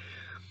song.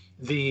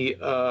 The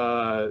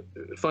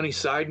funny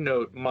side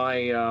note,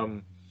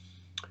 my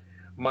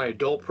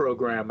adult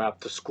program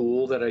at the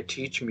school that I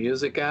teach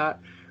music at,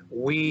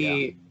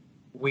 we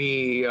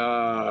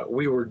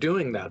were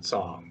doing that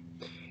song,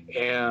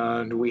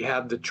 and we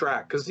had the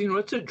track, because, you know,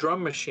 it's a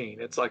drum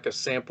machine. It's like a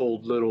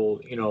sampled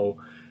little, you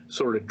know,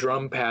 sort of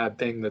drum pad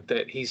thing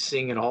that he's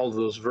singing all of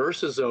those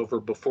verses over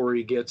before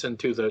he gets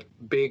into the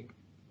big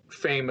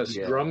famous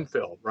drum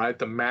fill, right?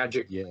 The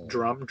magic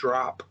drum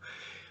drop.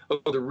 Oh,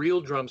 the real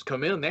drums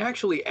come in. They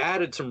actually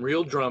added some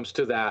real drums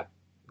to that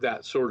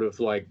that sort of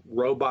like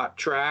robot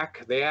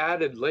track. They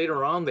added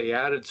later on, they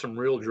added some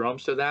real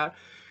drums to that,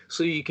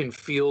 so you can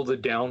feel the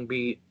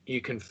downbeat,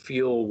 you can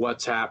feel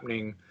what's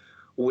happening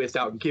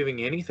without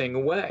giving anything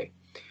away.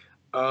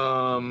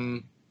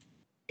 And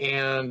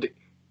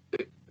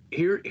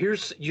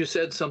here's you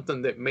said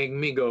something that made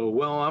me go,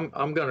 well,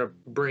 I'm going to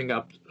bring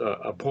up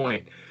a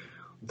point.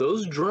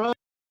 Those drums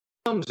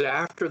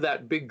after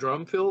that big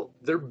drum fill,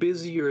 they're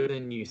busier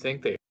than you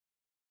think they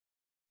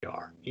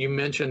are. You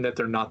mentioned that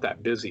they're not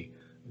that busy.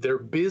 They're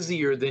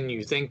busier than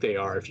you think they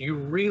are. If you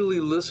really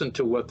listen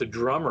to what the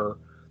drummer,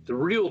 the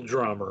real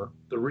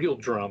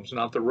drums,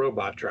 not the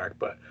robot track,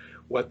 but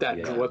what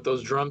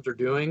those drums are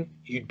doing,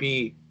 you'd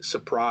be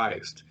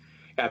surprised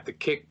at the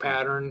kick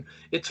pattern.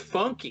 It's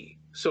funky.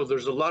 So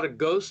there's a lot of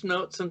ghost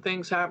notes and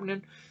things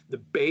happening. The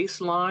bass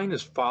line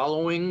is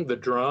following the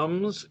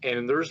drums,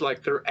 and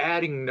they're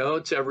adding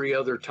notes every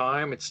other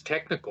time. It's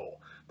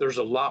technical. There's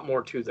a lot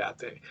more to that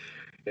thing.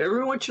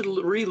 Everyone should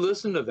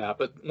re-listen to that.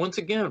 But once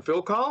again,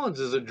 Phil Collins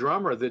is a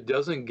drummer that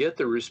doesn't get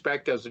the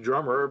respect as a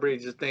drummer. Everybody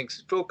just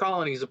thinks Phil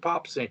Collins, he's a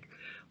pop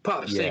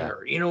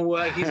singer. You know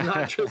what? He's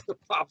not just a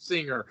pop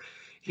singer.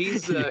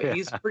 He's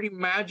pretty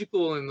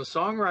magical in the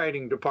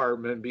songwriting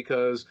department,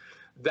 because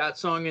that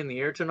song In the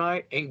Air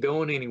Tonight ain't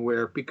going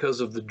anywhere because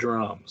of the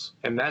drums,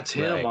 and that's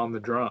him on the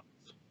drums.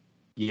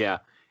 Yeah,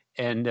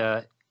 and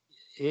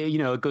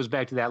it goes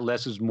back to that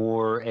less is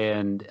more,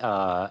 and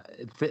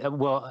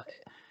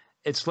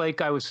it's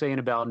like I was saying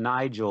about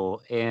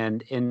Nigel,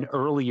 and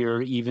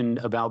earlier even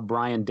about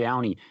Brian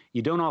Downey.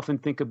 You don't often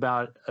think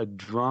about a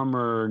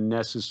drummer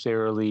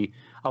necessarily.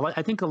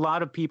 I think a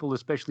lot of people,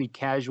 especially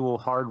casual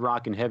hard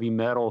rock and heavy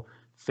metal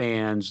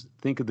fans,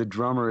 think of the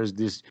drummer as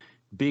this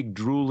big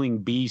drooling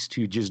beast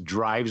who just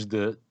drives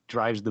the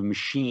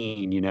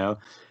machine,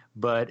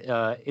 But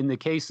in the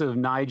case of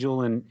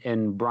Nigel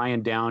and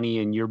Brian Downey,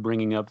 and you're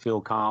bringing up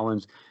Phil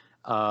Collins,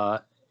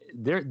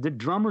 the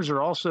drummers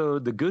are also,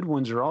 the good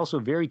ones are also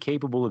very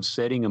capable of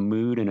setting a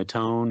mood and a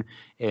tone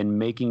and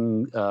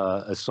making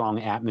a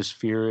song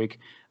atmospheric.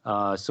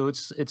 So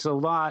it's a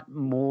lot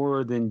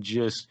more than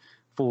just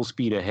full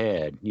speed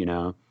ahead,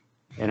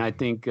 And I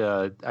think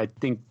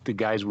the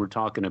guys we're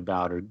talking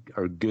about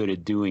are good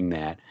at doing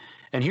that.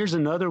 And here's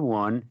another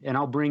one, and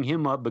I'll bring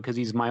him up because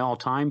he's my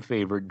all-time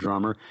favorite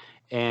drummer,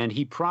 and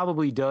he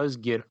probably does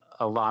get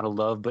a lot of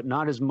love, but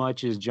not as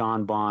much as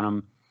John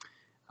Bonham.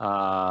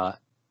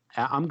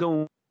 I'm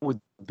going with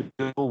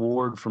Bill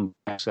Ward from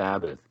Black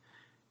Sabbath,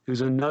 who's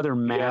another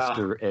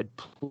master at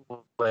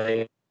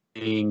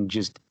playing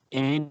just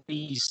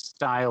any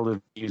style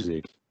of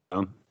music.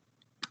 I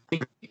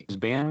think his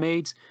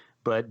bandmates,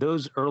 but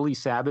those early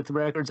Sabbath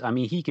records, I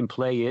mean, he can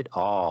play it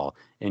all,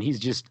 and he's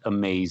just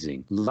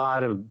amazing.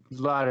 Lot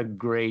of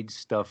great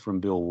stuff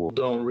from Bill Ward.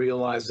 Don't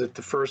realize that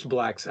the first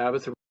Black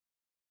Sabbath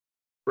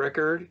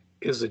record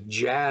is a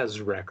jazz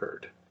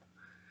record.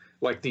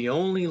 Like the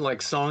only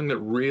song that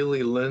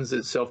really lends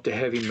itself to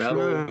heavy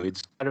metal. True.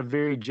 It's got a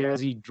very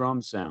jazzy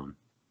drum sound.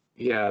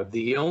 Yeah,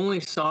 the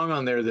only song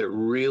on there that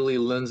really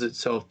lends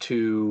itself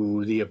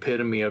to the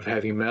epitome of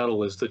heavy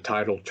metal is the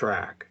title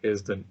track,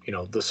 is the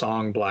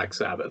song Black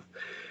Sabbath.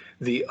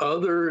 The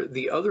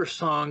other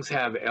songs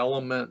have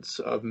elements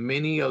of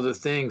many other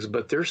things,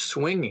 but they're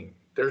swinging.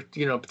 They're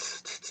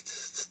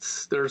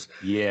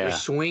they're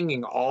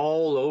swinging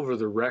all over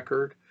the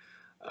record.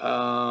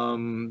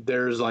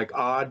 There's like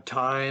odd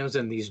times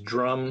and these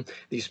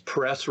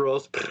press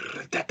rolls.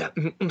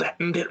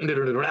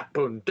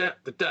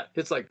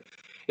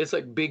 It's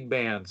like big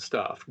band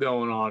stuff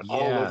going on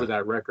all over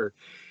that record.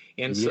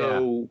 And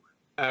so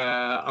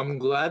I'm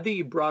glad that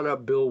you brought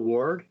up Bill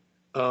Ward.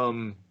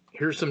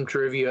 Here's some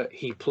trivia.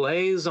 He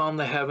plays on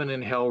the Heaven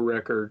and Hell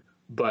record,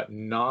 but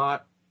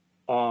not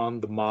on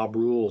the Mob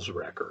Rules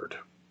record.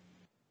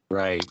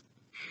 Right.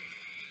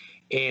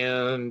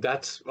 And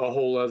that's a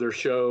whole other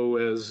show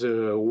as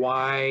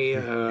why,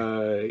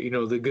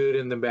 the good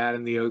and the bad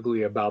and the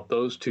ugly about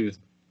those two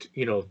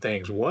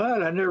things.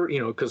 What? I never,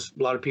 because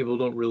a lot of people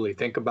don't really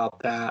think about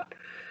that.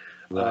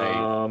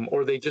 Right.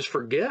 Or they just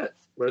forget.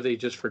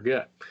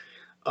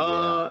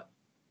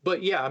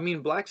 But yeah, I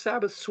mean, Black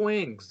Sabbath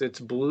swings. It's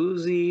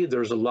bluesy.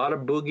 There's a lot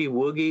of boogie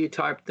woogie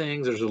type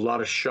things. There's a lot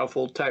of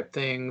shuffle type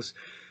things.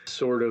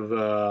 Sort of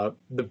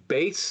the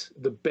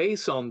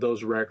bass on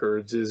those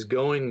records is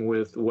going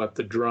with what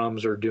the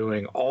drums are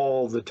doing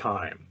all the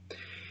time.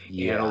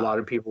 Yeah. And a lot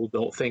of people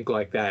don't think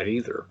like that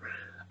either.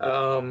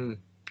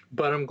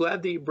 But I'm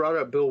glad that you brought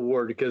up Bill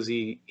Ward, because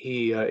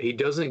he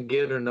doesn't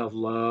get enough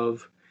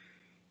love,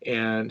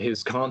 and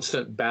his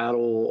constant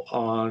battle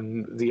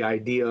on the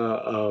idea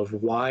of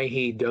why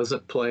he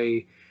doesn't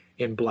play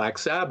in Black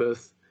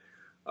Sabbath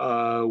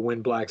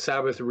when Black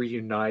Sabbath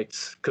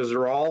reunites, because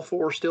they're all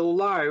four still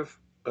alive.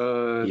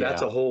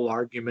 That's a whole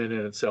argument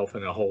in itself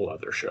and a whole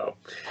other show.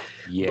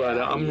 Yeah,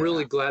 but I'm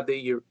really glad that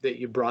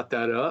you brought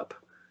that up.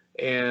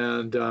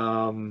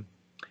 And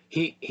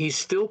he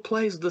still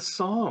plays the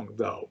song,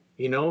 though.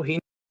 He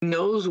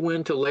knows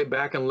when to lay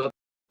back and let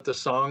the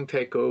song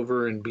take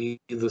over and be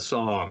the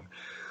song.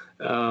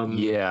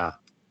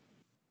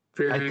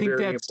 Very, I think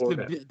very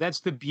important. that's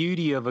the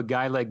beauty of a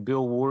guy like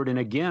Bill Ward. And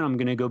again, I'm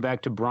going to go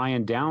back to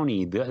Brian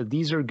Downey.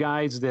 These are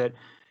guys that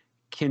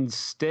can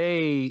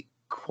stay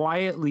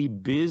quietly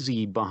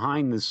busy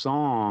behind the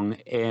song,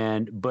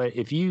 but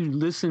if you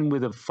listen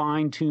with a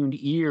fine-tuned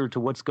ear to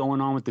what's going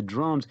on with the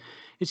drums,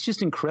 it's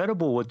just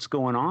incredible what's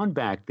going on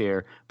back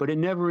there, but it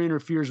never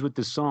interferes with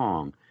the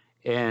song.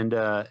 And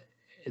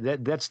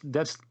that's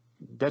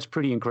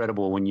pretty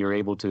incredible when you're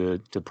able to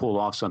pull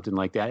off something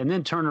like that and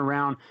then turn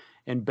around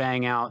and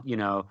bang out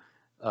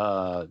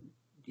a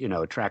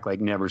track like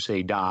Never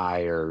Say Die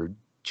or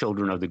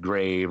Children of the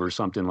Grave or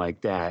something like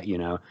that.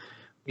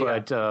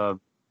 But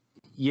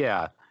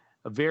yeah,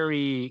 a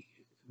very,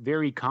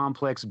 very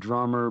complex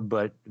drummer,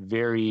 but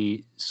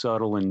very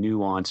subtle and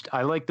nuanced.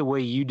 I like the way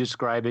you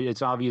describe it.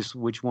 It's obvious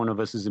which one of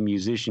us is a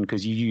musician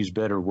because you use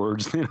better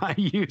words than I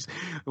use.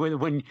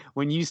 When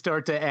you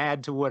start to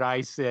add to what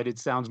I said, it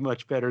sounds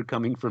much better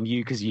coming from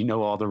you because you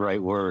know all the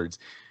right words.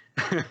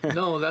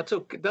 No, that's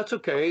okay. That's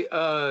okay.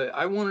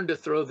 I wanted to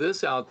throw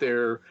this out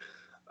there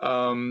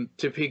to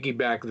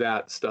piggyback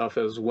that stuff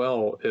as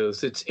well.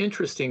 It's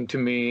interesting to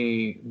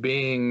me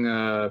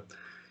being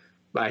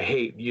I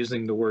hate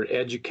using the word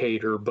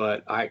educator,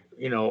 but I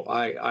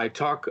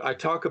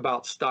talk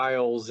about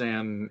styles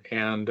and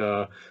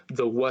the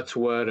what's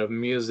what of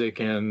music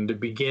and the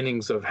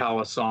beginnings of how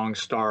a song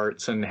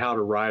starts and how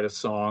to write a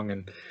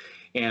song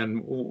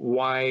and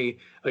why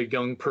a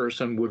young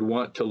person would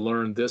want to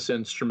learn this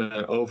instrument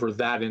over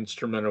that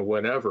instrument or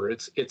whatever.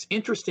 It's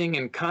interesting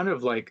and kind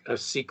of like a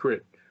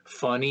secret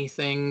funny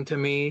thing to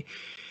me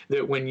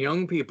that when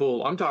young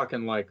people, I'm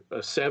talking like a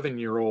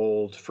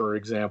 7-year-old, for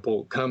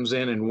example, comes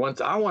in and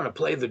wants, I want to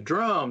play the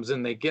drums,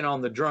 and they get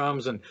on the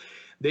drums and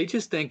they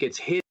just think it's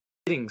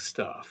hitting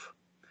stuff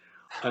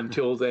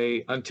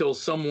until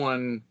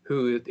someone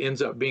who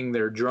ends up being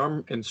their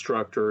drum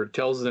instructor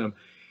tells them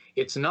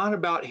it's not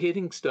about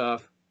hitting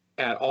stuff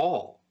at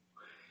all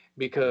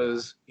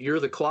because you're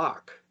the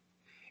clock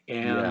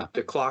and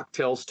the clock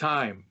tells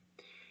time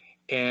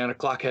and a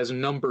clock has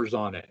numbers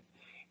on it.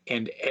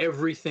 And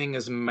everything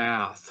is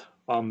math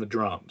on the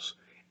drums.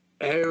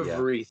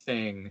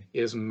 Everything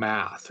is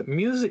math.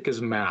 Music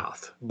is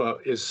math.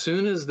 But as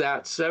soon as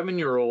that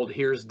 7-year-old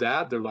hears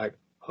that, they're like,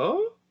 huh?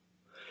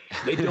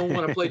 They don't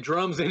want to play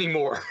drums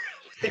anymore.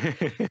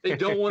 They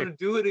don't want to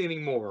do it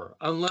anymore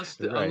unless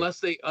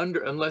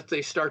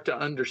they start to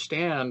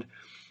understand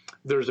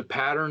there's a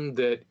pattern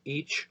that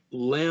each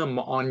limb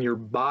on your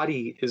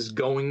body is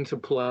going to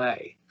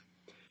play.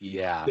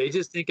 Yeah. They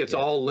just think it's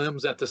all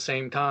limbs at the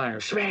same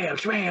time. Slam,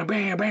 slam,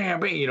 bam, bam,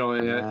 bam.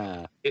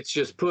 And it's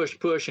just push,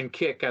 push, and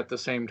kick at the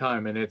same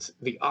time. And it's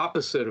the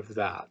opposite of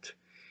that.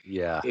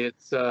 Yeah.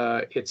 It's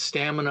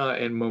stamina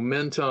and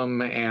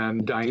momentum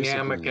and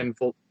dynamic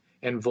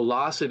and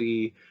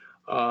velocity.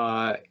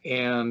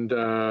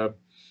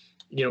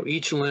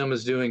 Each limb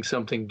is doing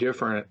something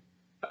different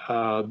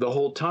the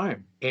whole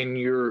time. And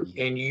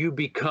you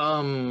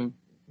become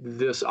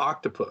this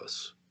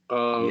octopus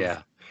of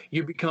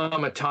you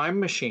become a time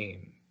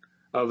machine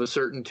of a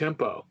certain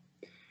tempo.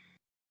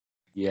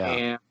 Yeah.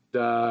 And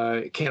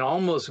it can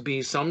almost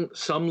be some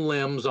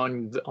limbs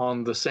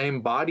on the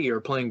same body are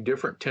playing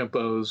different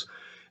tempos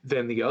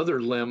than the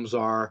other limbs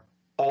are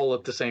all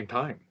at the same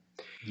time.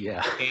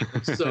 Yeah.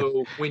 And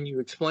so when you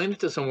explain it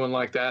to someone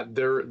like that,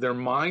 their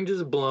mind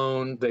is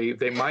blown.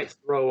 They might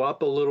throw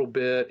up a little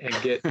bit and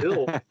get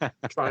ill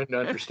trying to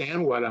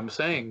understand what I'm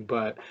saying.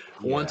 But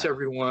once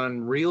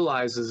everyone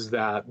realizes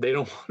that, they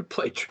don't want to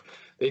play.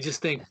 They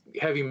just think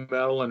heavy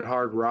metal and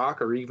hard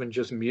rock or even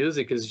just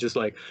music is just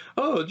like,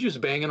 oh,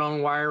 just banging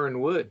on wire and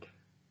wood.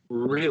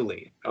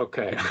 Really?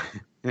 Okay.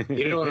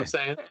 You know what I'm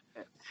saying?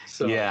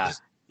 So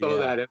just throw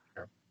that in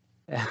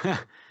there.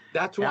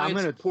 That's why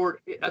it's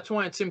important. That's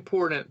why it's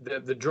important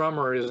that the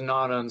drummer is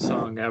not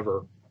unsung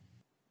ever.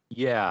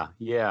 Yeah,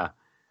 yeah.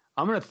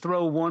 I'm going to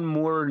throw one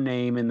more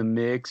name in the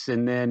mix,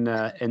 and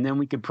then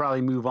we could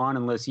probably move on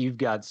unless you've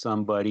got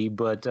somebody.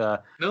 But no,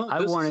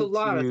 this is a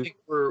lot. I think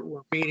we're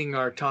meeting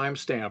our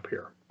timestamp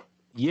here.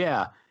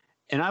 Yeah,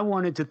 and I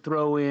wanted to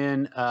throw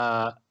in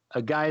a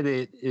guy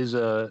that is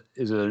a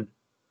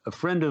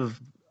friend of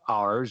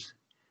ours.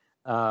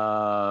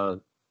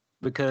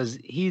 Because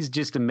he's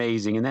just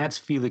amazing, and that's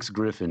Felix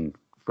Griffin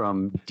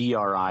from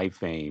DRI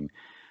fame.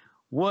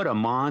 What a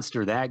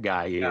monster that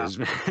guy is,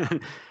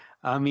 man.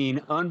 I mean,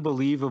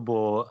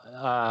 unbelievable.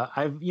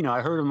 I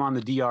heard him on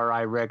the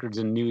DRI records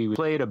and knew he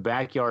played a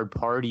backyard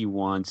party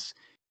once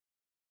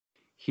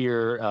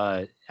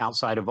here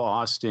outside of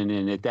Austin,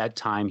 and at that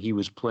time he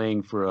was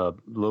playing for a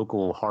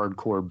local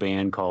hardcore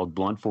band called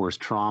Blunt Force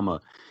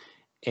Trauma.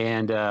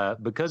 And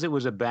because it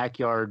was a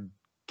backyard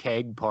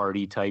keg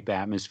party type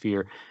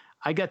atmosphere,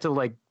 I got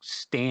to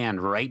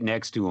stand right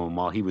next to him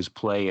while he was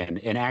playing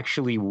and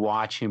actually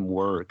watch him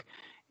work.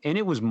 And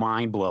it was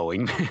mind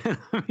blowing.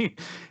 I mean,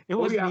 it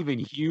wasn't even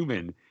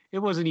human. It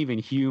wasn't even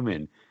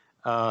human.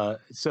 And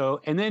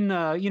then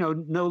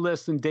no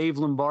less than Dave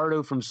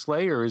Lombardo from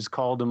Slayer has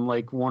called him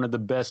one of the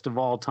best of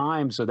all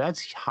time. So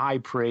that's high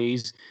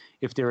praise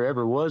if there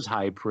ever was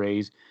high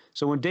praise.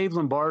 So when Dave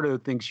Lombardo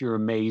thinks you're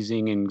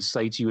amazing and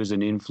cites you as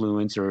an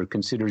influence or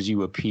considers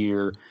you a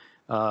peer,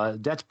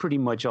 that's pretty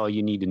much all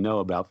you need to know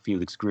about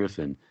Felix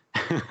Griffin.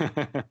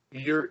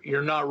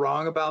 You're not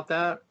wrong about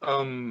that.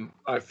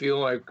 I feel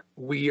like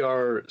we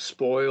are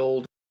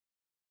spoiled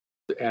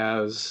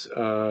as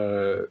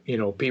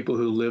people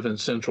who live in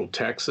Central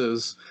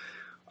Texas,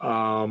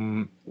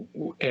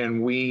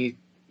 and we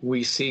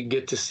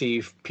get to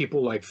see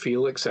people like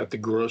Felix at the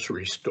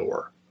grocery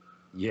store.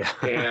 Yeah,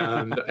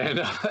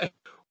 and I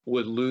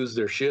would lose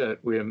their shit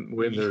when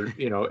they're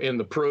in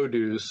the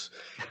produce,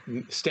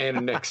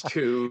 standing next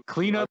to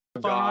clean up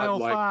aisle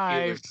like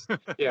 5.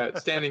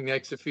 Felix, standing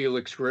next to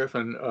Felix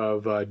Griffin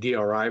of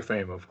DRI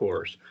fame, of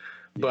course.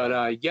 But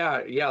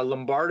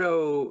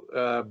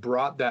Lombardo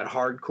brought that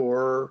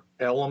hardcore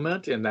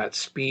element and that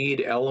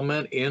speed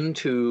element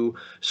into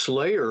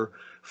Slayer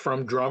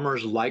from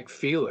drummers like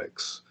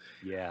Felix.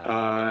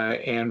 Yeah.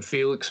 And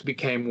Felix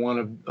became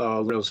one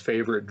of those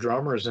favorite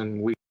drummers,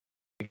 and we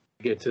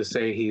get to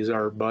say he's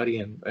our buddy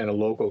and a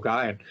local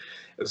guy,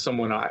 and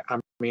someone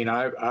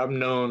I've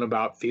known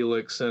about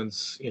Felix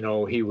since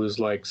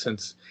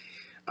since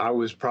I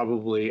was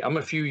I'm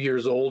a few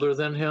years older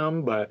than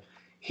him, but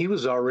he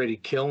was already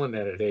killing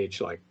it at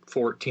age like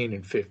 14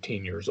 and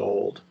 15 years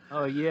old.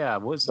 Oh yeah,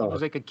 he was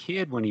like a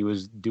kid when he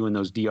was doing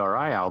those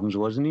DRI albums,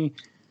 wasn't he?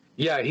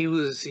 Yeah, he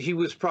was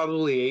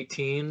probably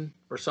 18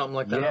 or something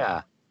like that.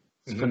 Yeah,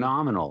 it's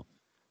phenomenal.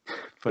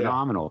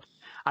 Yeah.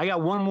 I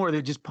got one more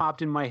that just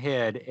popped in my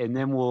head, and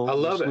then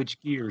we'll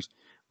switch gears.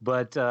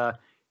 But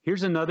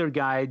here's another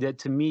guy that,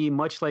 to me,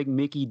 much like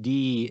Mickey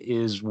D,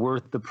 is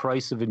worth the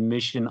price of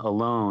admission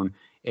alone,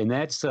 and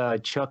that's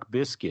Chuck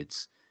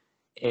Biscuits.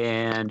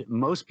 And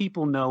most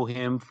people know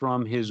him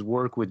from his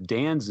work with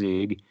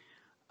Danzig,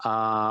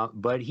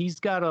 but he's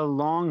got a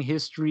long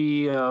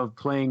history of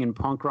playing in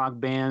punk rock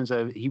bands.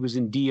 He was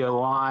in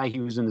DOI.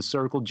 He was in the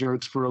Circle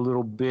Jerks for a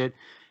little bit.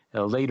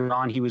 Later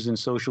on, he was in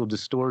Social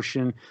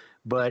Distortion.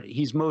 But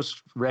he's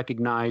most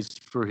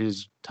recognized for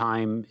his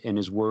time and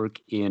his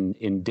work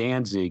in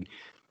Danzig.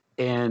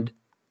 And,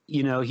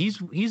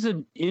 he's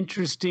an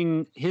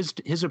interesting,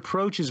 his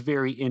approach is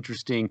very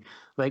interesting.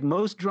 Like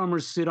most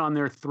drummers sit on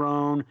their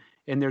throne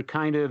and they're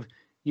kind of,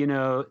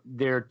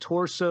 their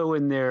torso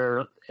and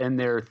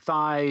their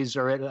thighs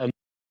are at a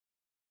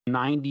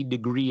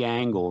 90-degree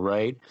angle,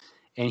 right?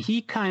 And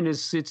he kind of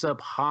sits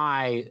up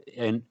high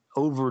and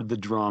over the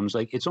drums.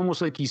 Like it's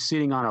almost like he's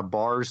sitting on a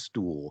bar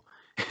stool.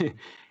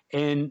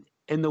 And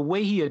the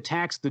way he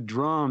attacks the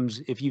drums,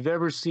 if you've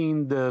ever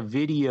seen the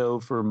video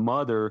for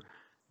Mother,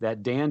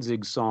 that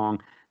Danzig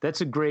song,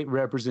 that's a great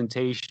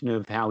representation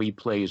of how he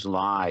plays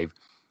live.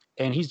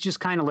 And he's just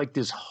kind of like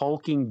this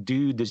hulking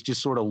dude that's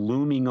just sort of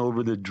looming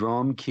over the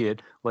drum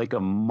kit like a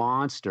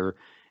monster.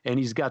 And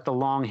he's got the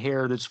long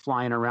hair that's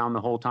flying around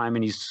the whole time.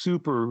 And he's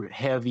super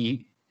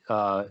heavy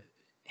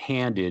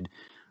handed,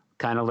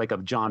 kind of like a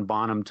John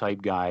Bonham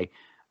type guy.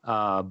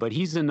 But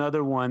he's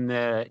another one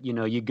that,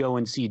 you go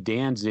and see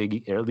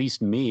Danzig, or at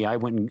least me,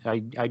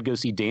 I'd go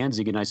see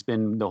Danzig and I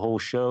spend the whole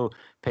show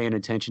paying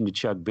attention to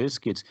Chuck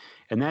Biscuits.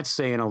 And that's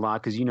saying a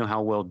lot because you know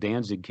how well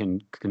Danzig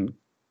can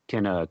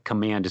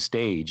command a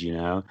stage,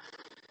 Yeah.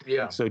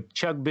 So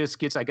Chuck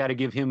Biscuits, I got to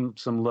give him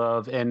some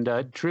love. And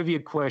trivia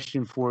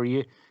question for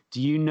you.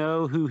 Do you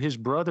know who his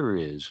brother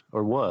is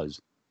or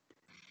was?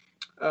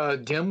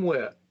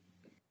 Dimwit.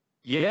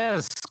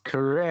 Yes,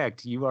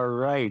 correct. You are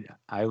right.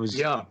 I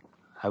was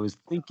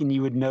thinking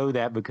you would know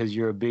that because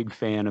you're a big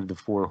fan of the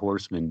Four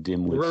Horsemen,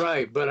 Dimwit.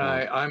 Right, but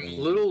I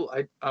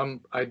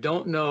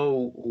don't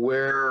know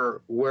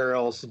where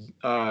else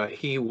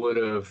he would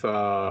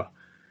have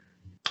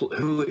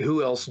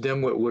who else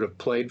Dimwit would have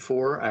played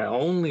for. I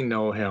only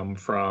know him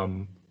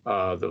from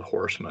the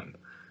Horsemen.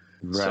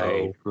 Right,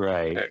 so,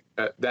 right.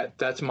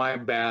 That's my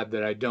bad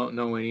that I don't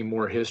know any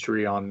more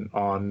history on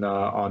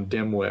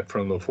Dimwit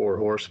from the Four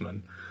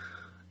Horsemen.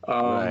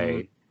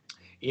 Right.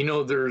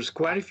 There's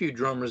quite a few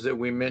drummers that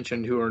we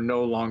mentioned who are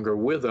no longer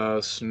with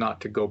us,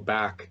 not to go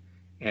back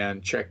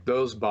and check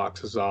those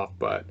boxes off,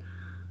 but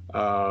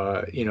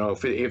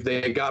if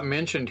they got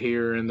mentioned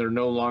here and they're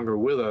no longer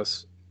with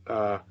us,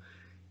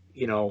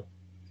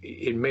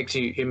 it makes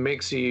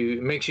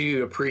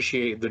you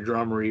appreciate the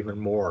drummer even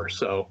more.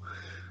 So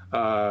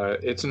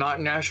it's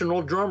not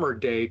National Drummer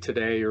Day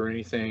today or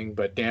anything,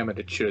 but damn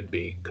it should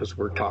be, because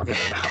we're talking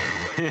about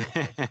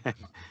it.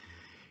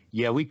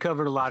 Yeah, we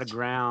covered a lot of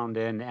ground,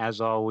 and as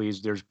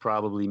always, there's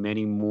probably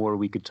many more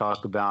we could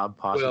talk about.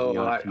 Possibly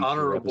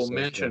honorable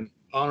mention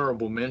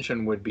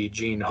would be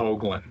Gene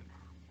Hoglan.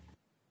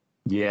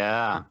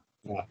 Yeah.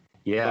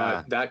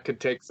 That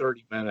could take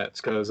 30 minutes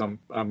because I'm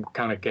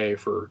kind of gay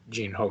for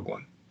Gene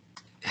Hoglan.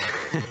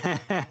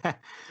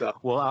 So.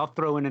 Well, I'll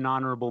throw in an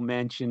honorable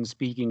mention.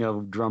 Speaking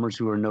of drummers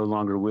who are no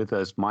longer with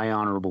us, my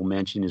honorable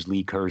mention is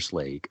Lee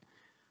Kerslake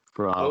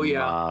from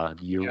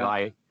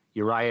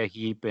Uriah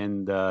Heep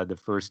and the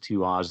first two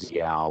Ozzy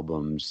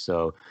albums.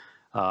 So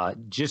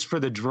just for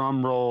the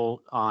drum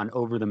roll on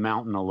Over the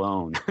Mountain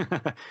alone.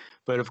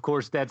 But of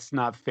course, that's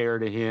not fair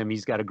to him.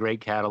 He's got a great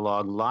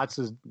catalog, lots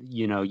of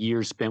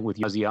years spent with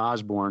Ozzy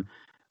Osbourne.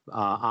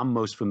 I'm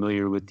most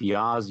familiar with the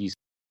Ozzy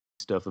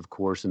stuff, of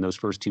course, and those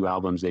first two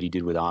albums that he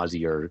did with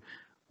Ozzy are,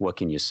 what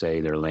can you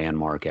say, they're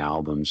landmark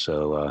albums.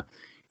 So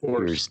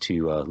here's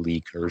to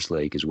Lee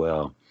Kerslake as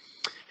well.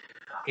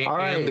 All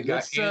right,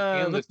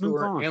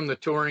 the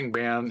touring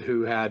band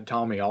who had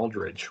Tommy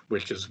Aldridge,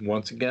 which is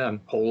once again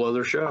a whole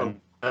other show.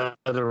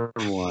 Another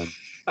one.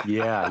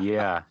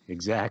 Yeah,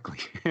 exactly.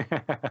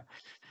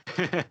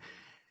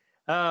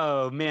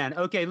 Oh man.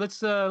 Okay,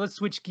 let's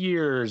switch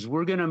gears.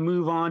 We're gonna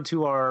move on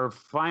to our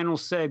final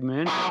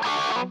segment.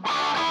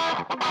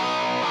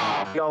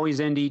 We always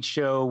end each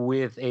show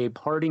with a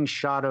parting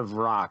shot of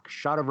rock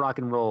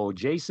and roll.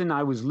 Jason,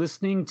 I was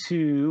listening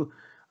to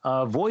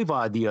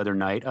Voivod the other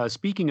night.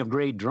 Speaking of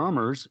great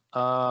drummers,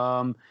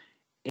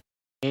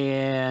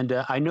 and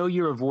I know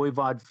you're a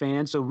Voivod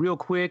fan. So real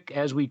quick,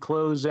 as we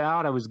close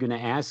out, I was going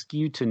to ask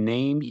you to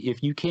name,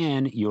 if you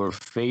can, your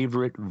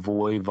favorite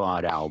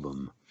Voivod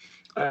album.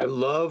 I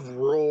love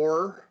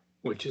Roar,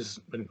 which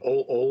is an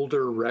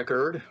older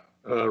record.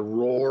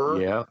 Roar.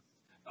 Yeah.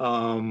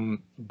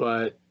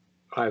 But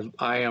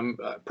I am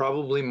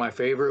probably my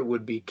favorite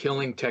would be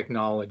Killing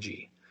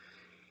Technology.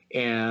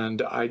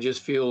 And I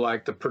just feel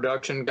like the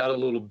production got a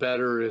little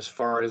better as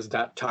far as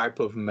that type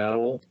of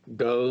metal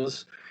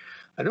goes.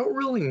 I don't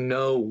really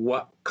know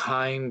what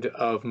kind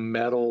of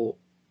metal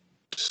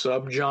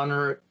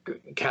subgenre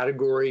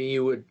category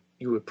you would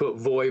put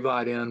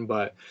Voivod in,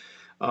 but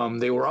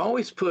they were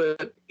always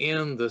put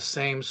in the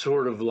same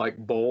sort of like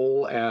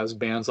bowl as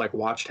bands like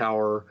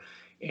Watchtower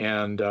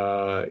and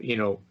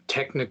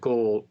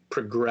technical,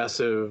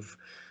 progressive,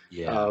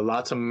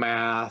 lots of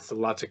math,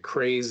 lots of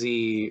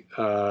crazy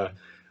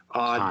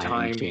odd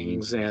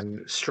timings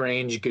and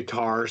strange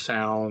guitar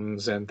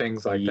sounds and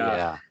things like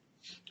that.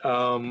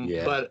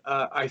 But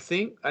I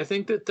think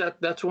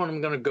that's what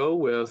I'm going to go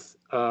with.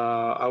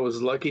 I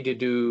was lucky to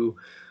do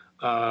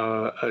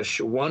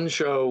one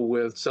show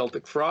with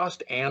Celtic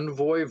Frost and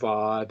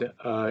Voivod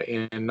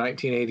in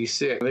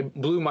 1986. They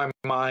blew my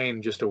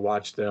mind just to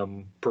watch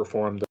them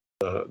perform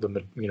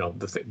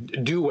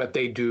do what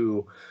they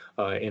do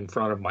in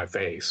front of my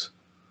face.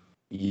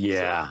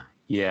 Yeah.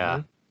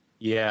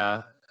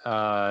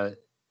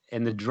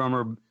 And the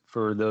drummer,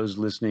 for those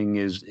listening,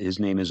 his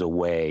name is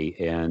Away,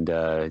 and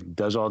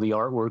does all the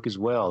artwork as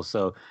well.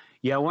 So,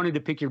 yeah, I wanted to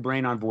pick your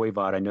brain on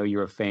Voivod. I know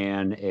you're a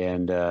fan,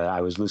 and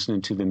I was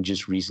listening to them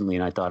just recently,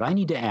 and I thought, I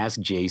need to ask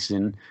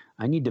Jason.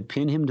 I need to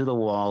pin him to the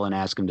wall and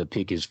ask him to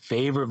pick his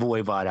favorite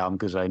Voivod album,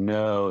 because I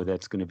know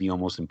that's going to be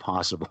almost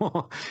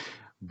impossible.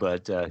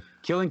 But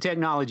Killing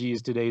Technology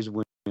is today's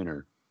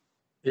winner.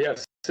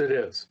 Yes, it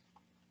is.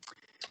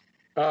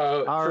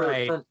 All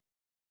right.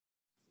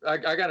 I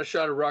got a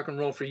shot of rock and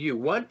roll for you.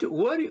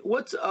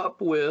 What's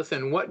up with,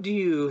 and what do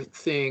you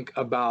think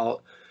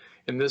about,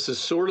 and this is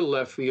sort of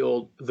left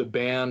field, the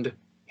band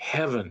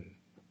Heaven?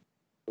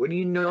 What do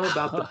you know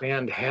about the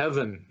band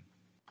Heaven?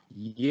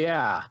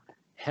 Yeah,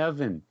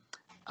 Heaven.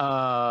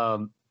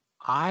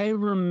 I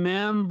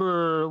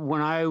remember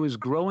when I was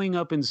growing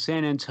up in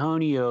San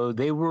Antonio,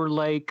 they were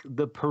like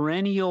the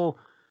perennial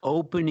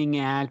opening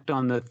act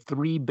on the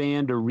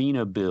 3-band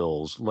arena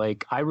bills.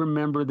 Like, I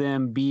remember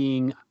them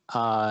being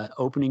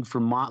opening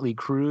for Motley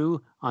Crue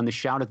on the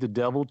Shout at the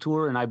Devil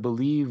tour, and I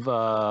believe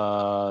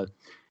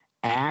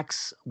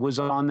Axe was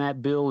on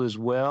that bill as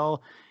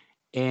well.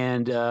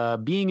 And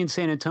being in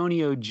San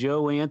Antonio,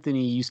 Joe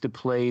Anthony used to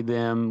play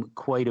them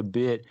quite a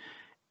bit.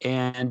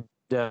 And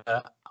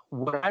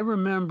what I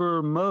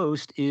remember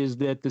most is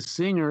that the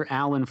singer,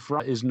 Alan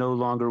Fry, is no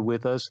longer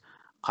with us.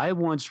 I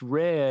once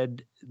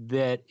read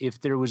that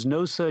if there was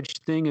no such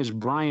thing as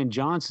Brian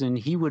Johnson,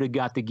 he would have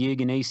got the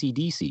gig in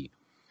AC/DC.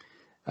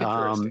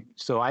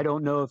 So I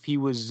don't know if he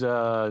was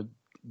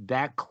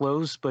that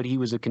close, but he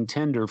was a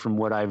contender from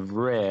what I've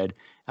read.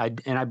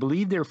 And I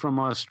believe they're from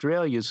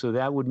Australia, so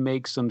that would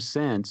make some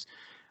sense.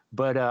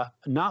 But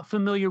not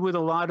familiar with a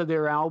lot of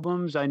their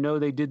albums. I know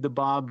they did the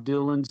Bob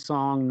Dylan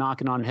song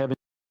Knocking on Heaven's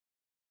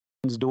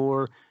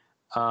Door.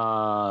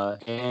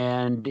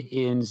 And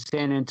in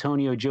San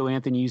Antonio, Joe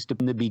Anthony used to,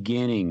 in the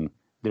beginning,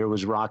 there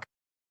was rock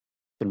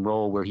and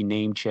roll where he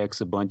name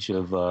checks a bunch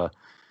of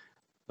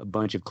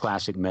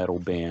classic metal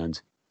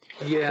bands.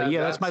 Yeah,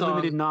 that's my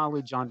limited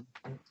knowledge on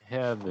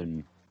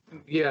Heaven.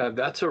 Yeah,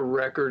 that's a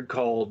record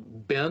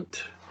called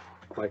Bent,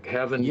 like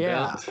Heaven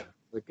Bent,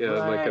 like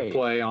a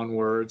play on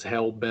words,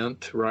 Hell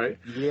Bent, right?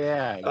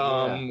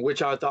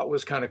 Which I thought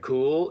was kind of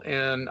cool,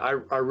 and I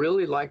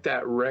really like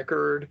that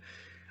record.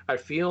 I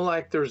feel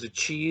like there's a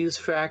cheese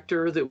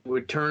factor that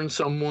would turn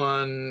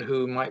someone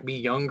who might be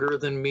younger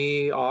than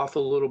me off a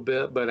little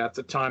bit, but at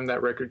the time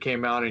that record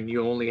came out and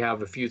you only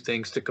have a few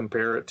things to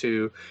compare it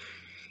to,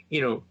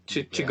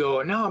 to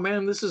go, no,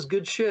 man, this is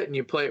good shit. And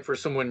you play it for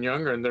someone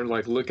younger and they're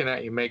like looking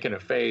at you, making a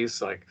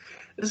face like,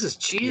 this is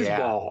cheese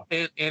ball.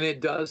 And it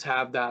does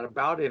have that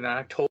about it. And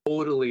I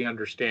totally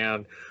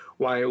understand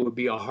why it would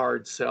be a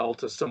hard sell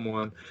to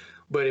someone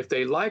But if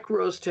they like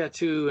Rose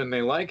Tattoo and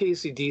they like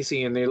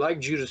AC/DC and they like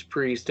Judas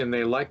Priest and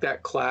they like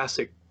that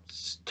classic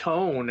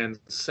tone and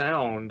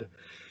sound,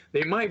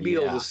 they might be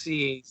able to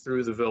see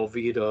through the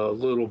Velveeta a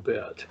little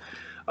bit.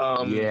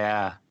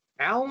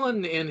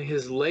 Alan, in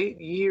his late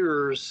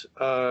years,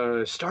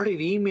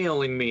 started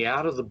emailing me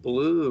out of the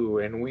blue,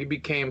 and we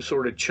became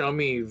sort of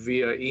chummy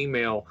via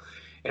email.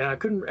 And I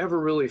couldn't ever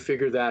really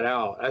figure that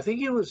out. I think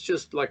he was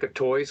just like a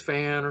Toys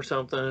fan or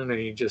something, and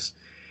he just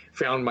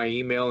found my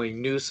email. He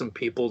knew some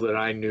people that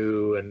I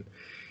knew, and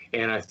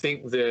I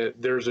think that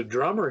there's a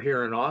drummer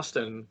here in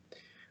Austin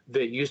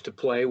that used to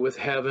play with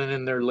Heaven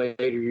in their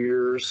later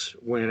years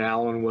when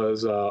Alan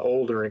was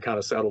older and kind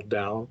of settled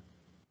down.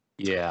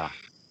 Yeah.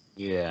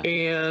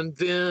 And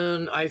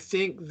then I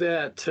think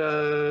that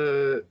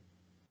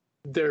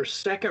their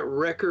second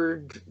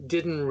record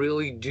didn't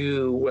really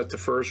do what the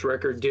first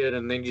record did,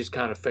 and then just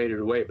kind of faded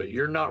away. But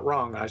you're not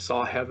wrong. I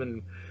saw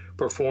Heaven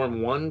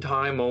perform one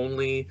time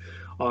only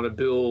on a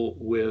bill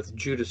with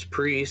Judas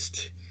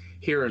Priest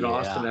here in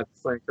Austin at the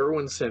Frank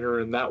Erwin Center,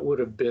 and that would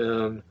have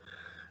been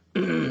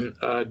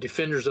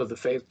Defenders of the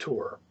Faith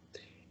tour.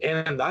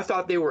 And I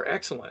thought they were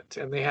excellent.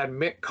 And they had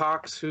Mick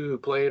Cox, who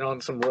played on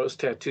some Rose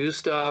Tattoo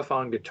stuff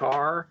on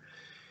guitar.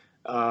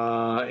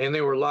 And they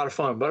were a lot of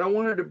fun. But I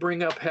wanted to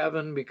bring up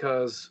Heaven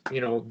because,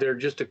 they're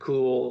just a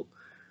cool,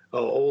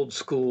 old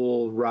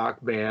school rock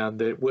band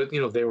that,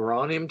 they were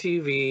on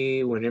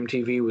MTV when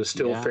MTV was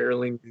still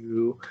fairly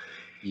new.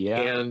 Yeah.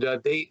 And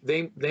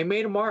they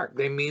made a mark.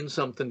 They mean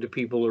something to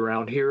people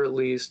around here, at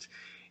least.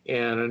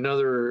 And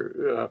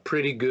another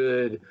pretty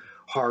good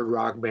hard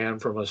rock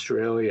band from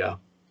Australia.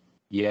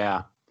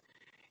 Yeah.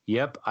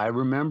 Yep. I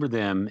remember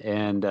them.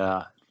 And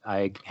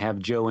I have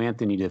Joe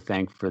Anthony to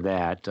thank for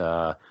that.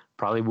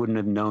 Probably wouldn't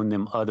have known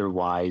them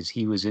otherwise.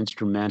 He was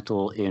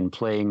instrumental in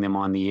playing them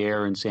on the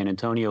air in San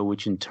Antonio,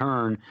 which in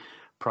turn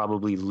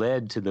probably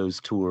led to those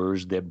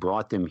tours that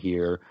brought them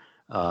here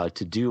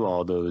to do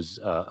all those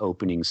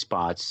opening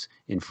spots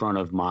in front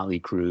of Motley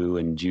Crue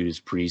and Judas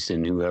Priest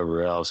and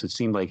whoever else. It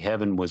seemed like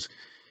Heaven was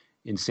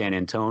in San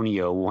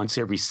Antonio once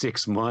every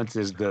 6 months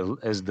as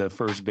the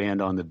first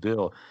band on the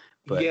bill.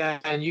 But, yeah,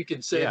 and you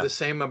could say the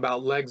same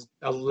about Legs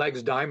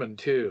Diamond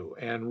too.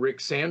 And Rick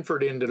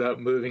Sanford ended up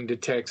moving to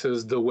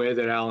Texas the way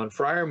that Alan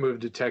Fryer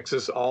moved to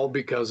Texas, all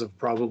because of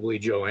probably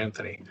Joe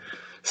Anthony.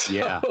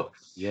 So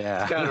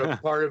it's kind of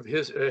part of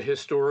his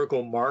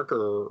historical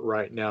marker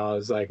right now.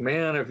 Is like,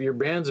 man, if your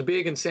band's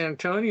big in San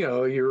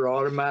Antonio, you're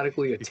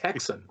automatically a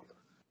Texan.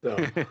 So.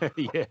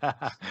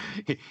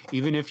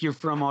 Even if you're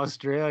from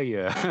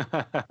Australia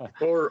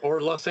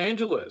or Los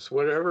Angeles,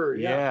 whatever.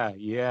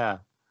 Yeah.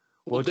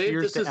 Well, Dave,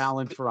 cheers to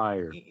Alan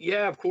Fryer.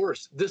 Yeah, of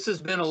course. This has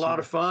been a lot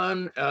of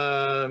fun.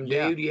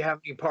 Dave, do you have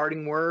any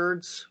parting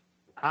words?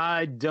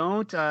 I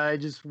don't. I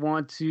just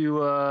want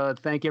to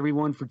thank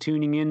everyone for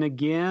tuning in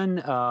again.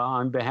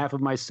 On behalf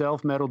of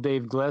myself, Metal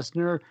Dave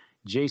Glessner,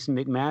 Jason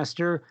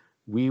McMaster,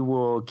 we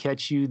will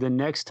catch you the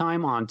next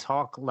time on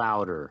Talk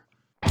Louder.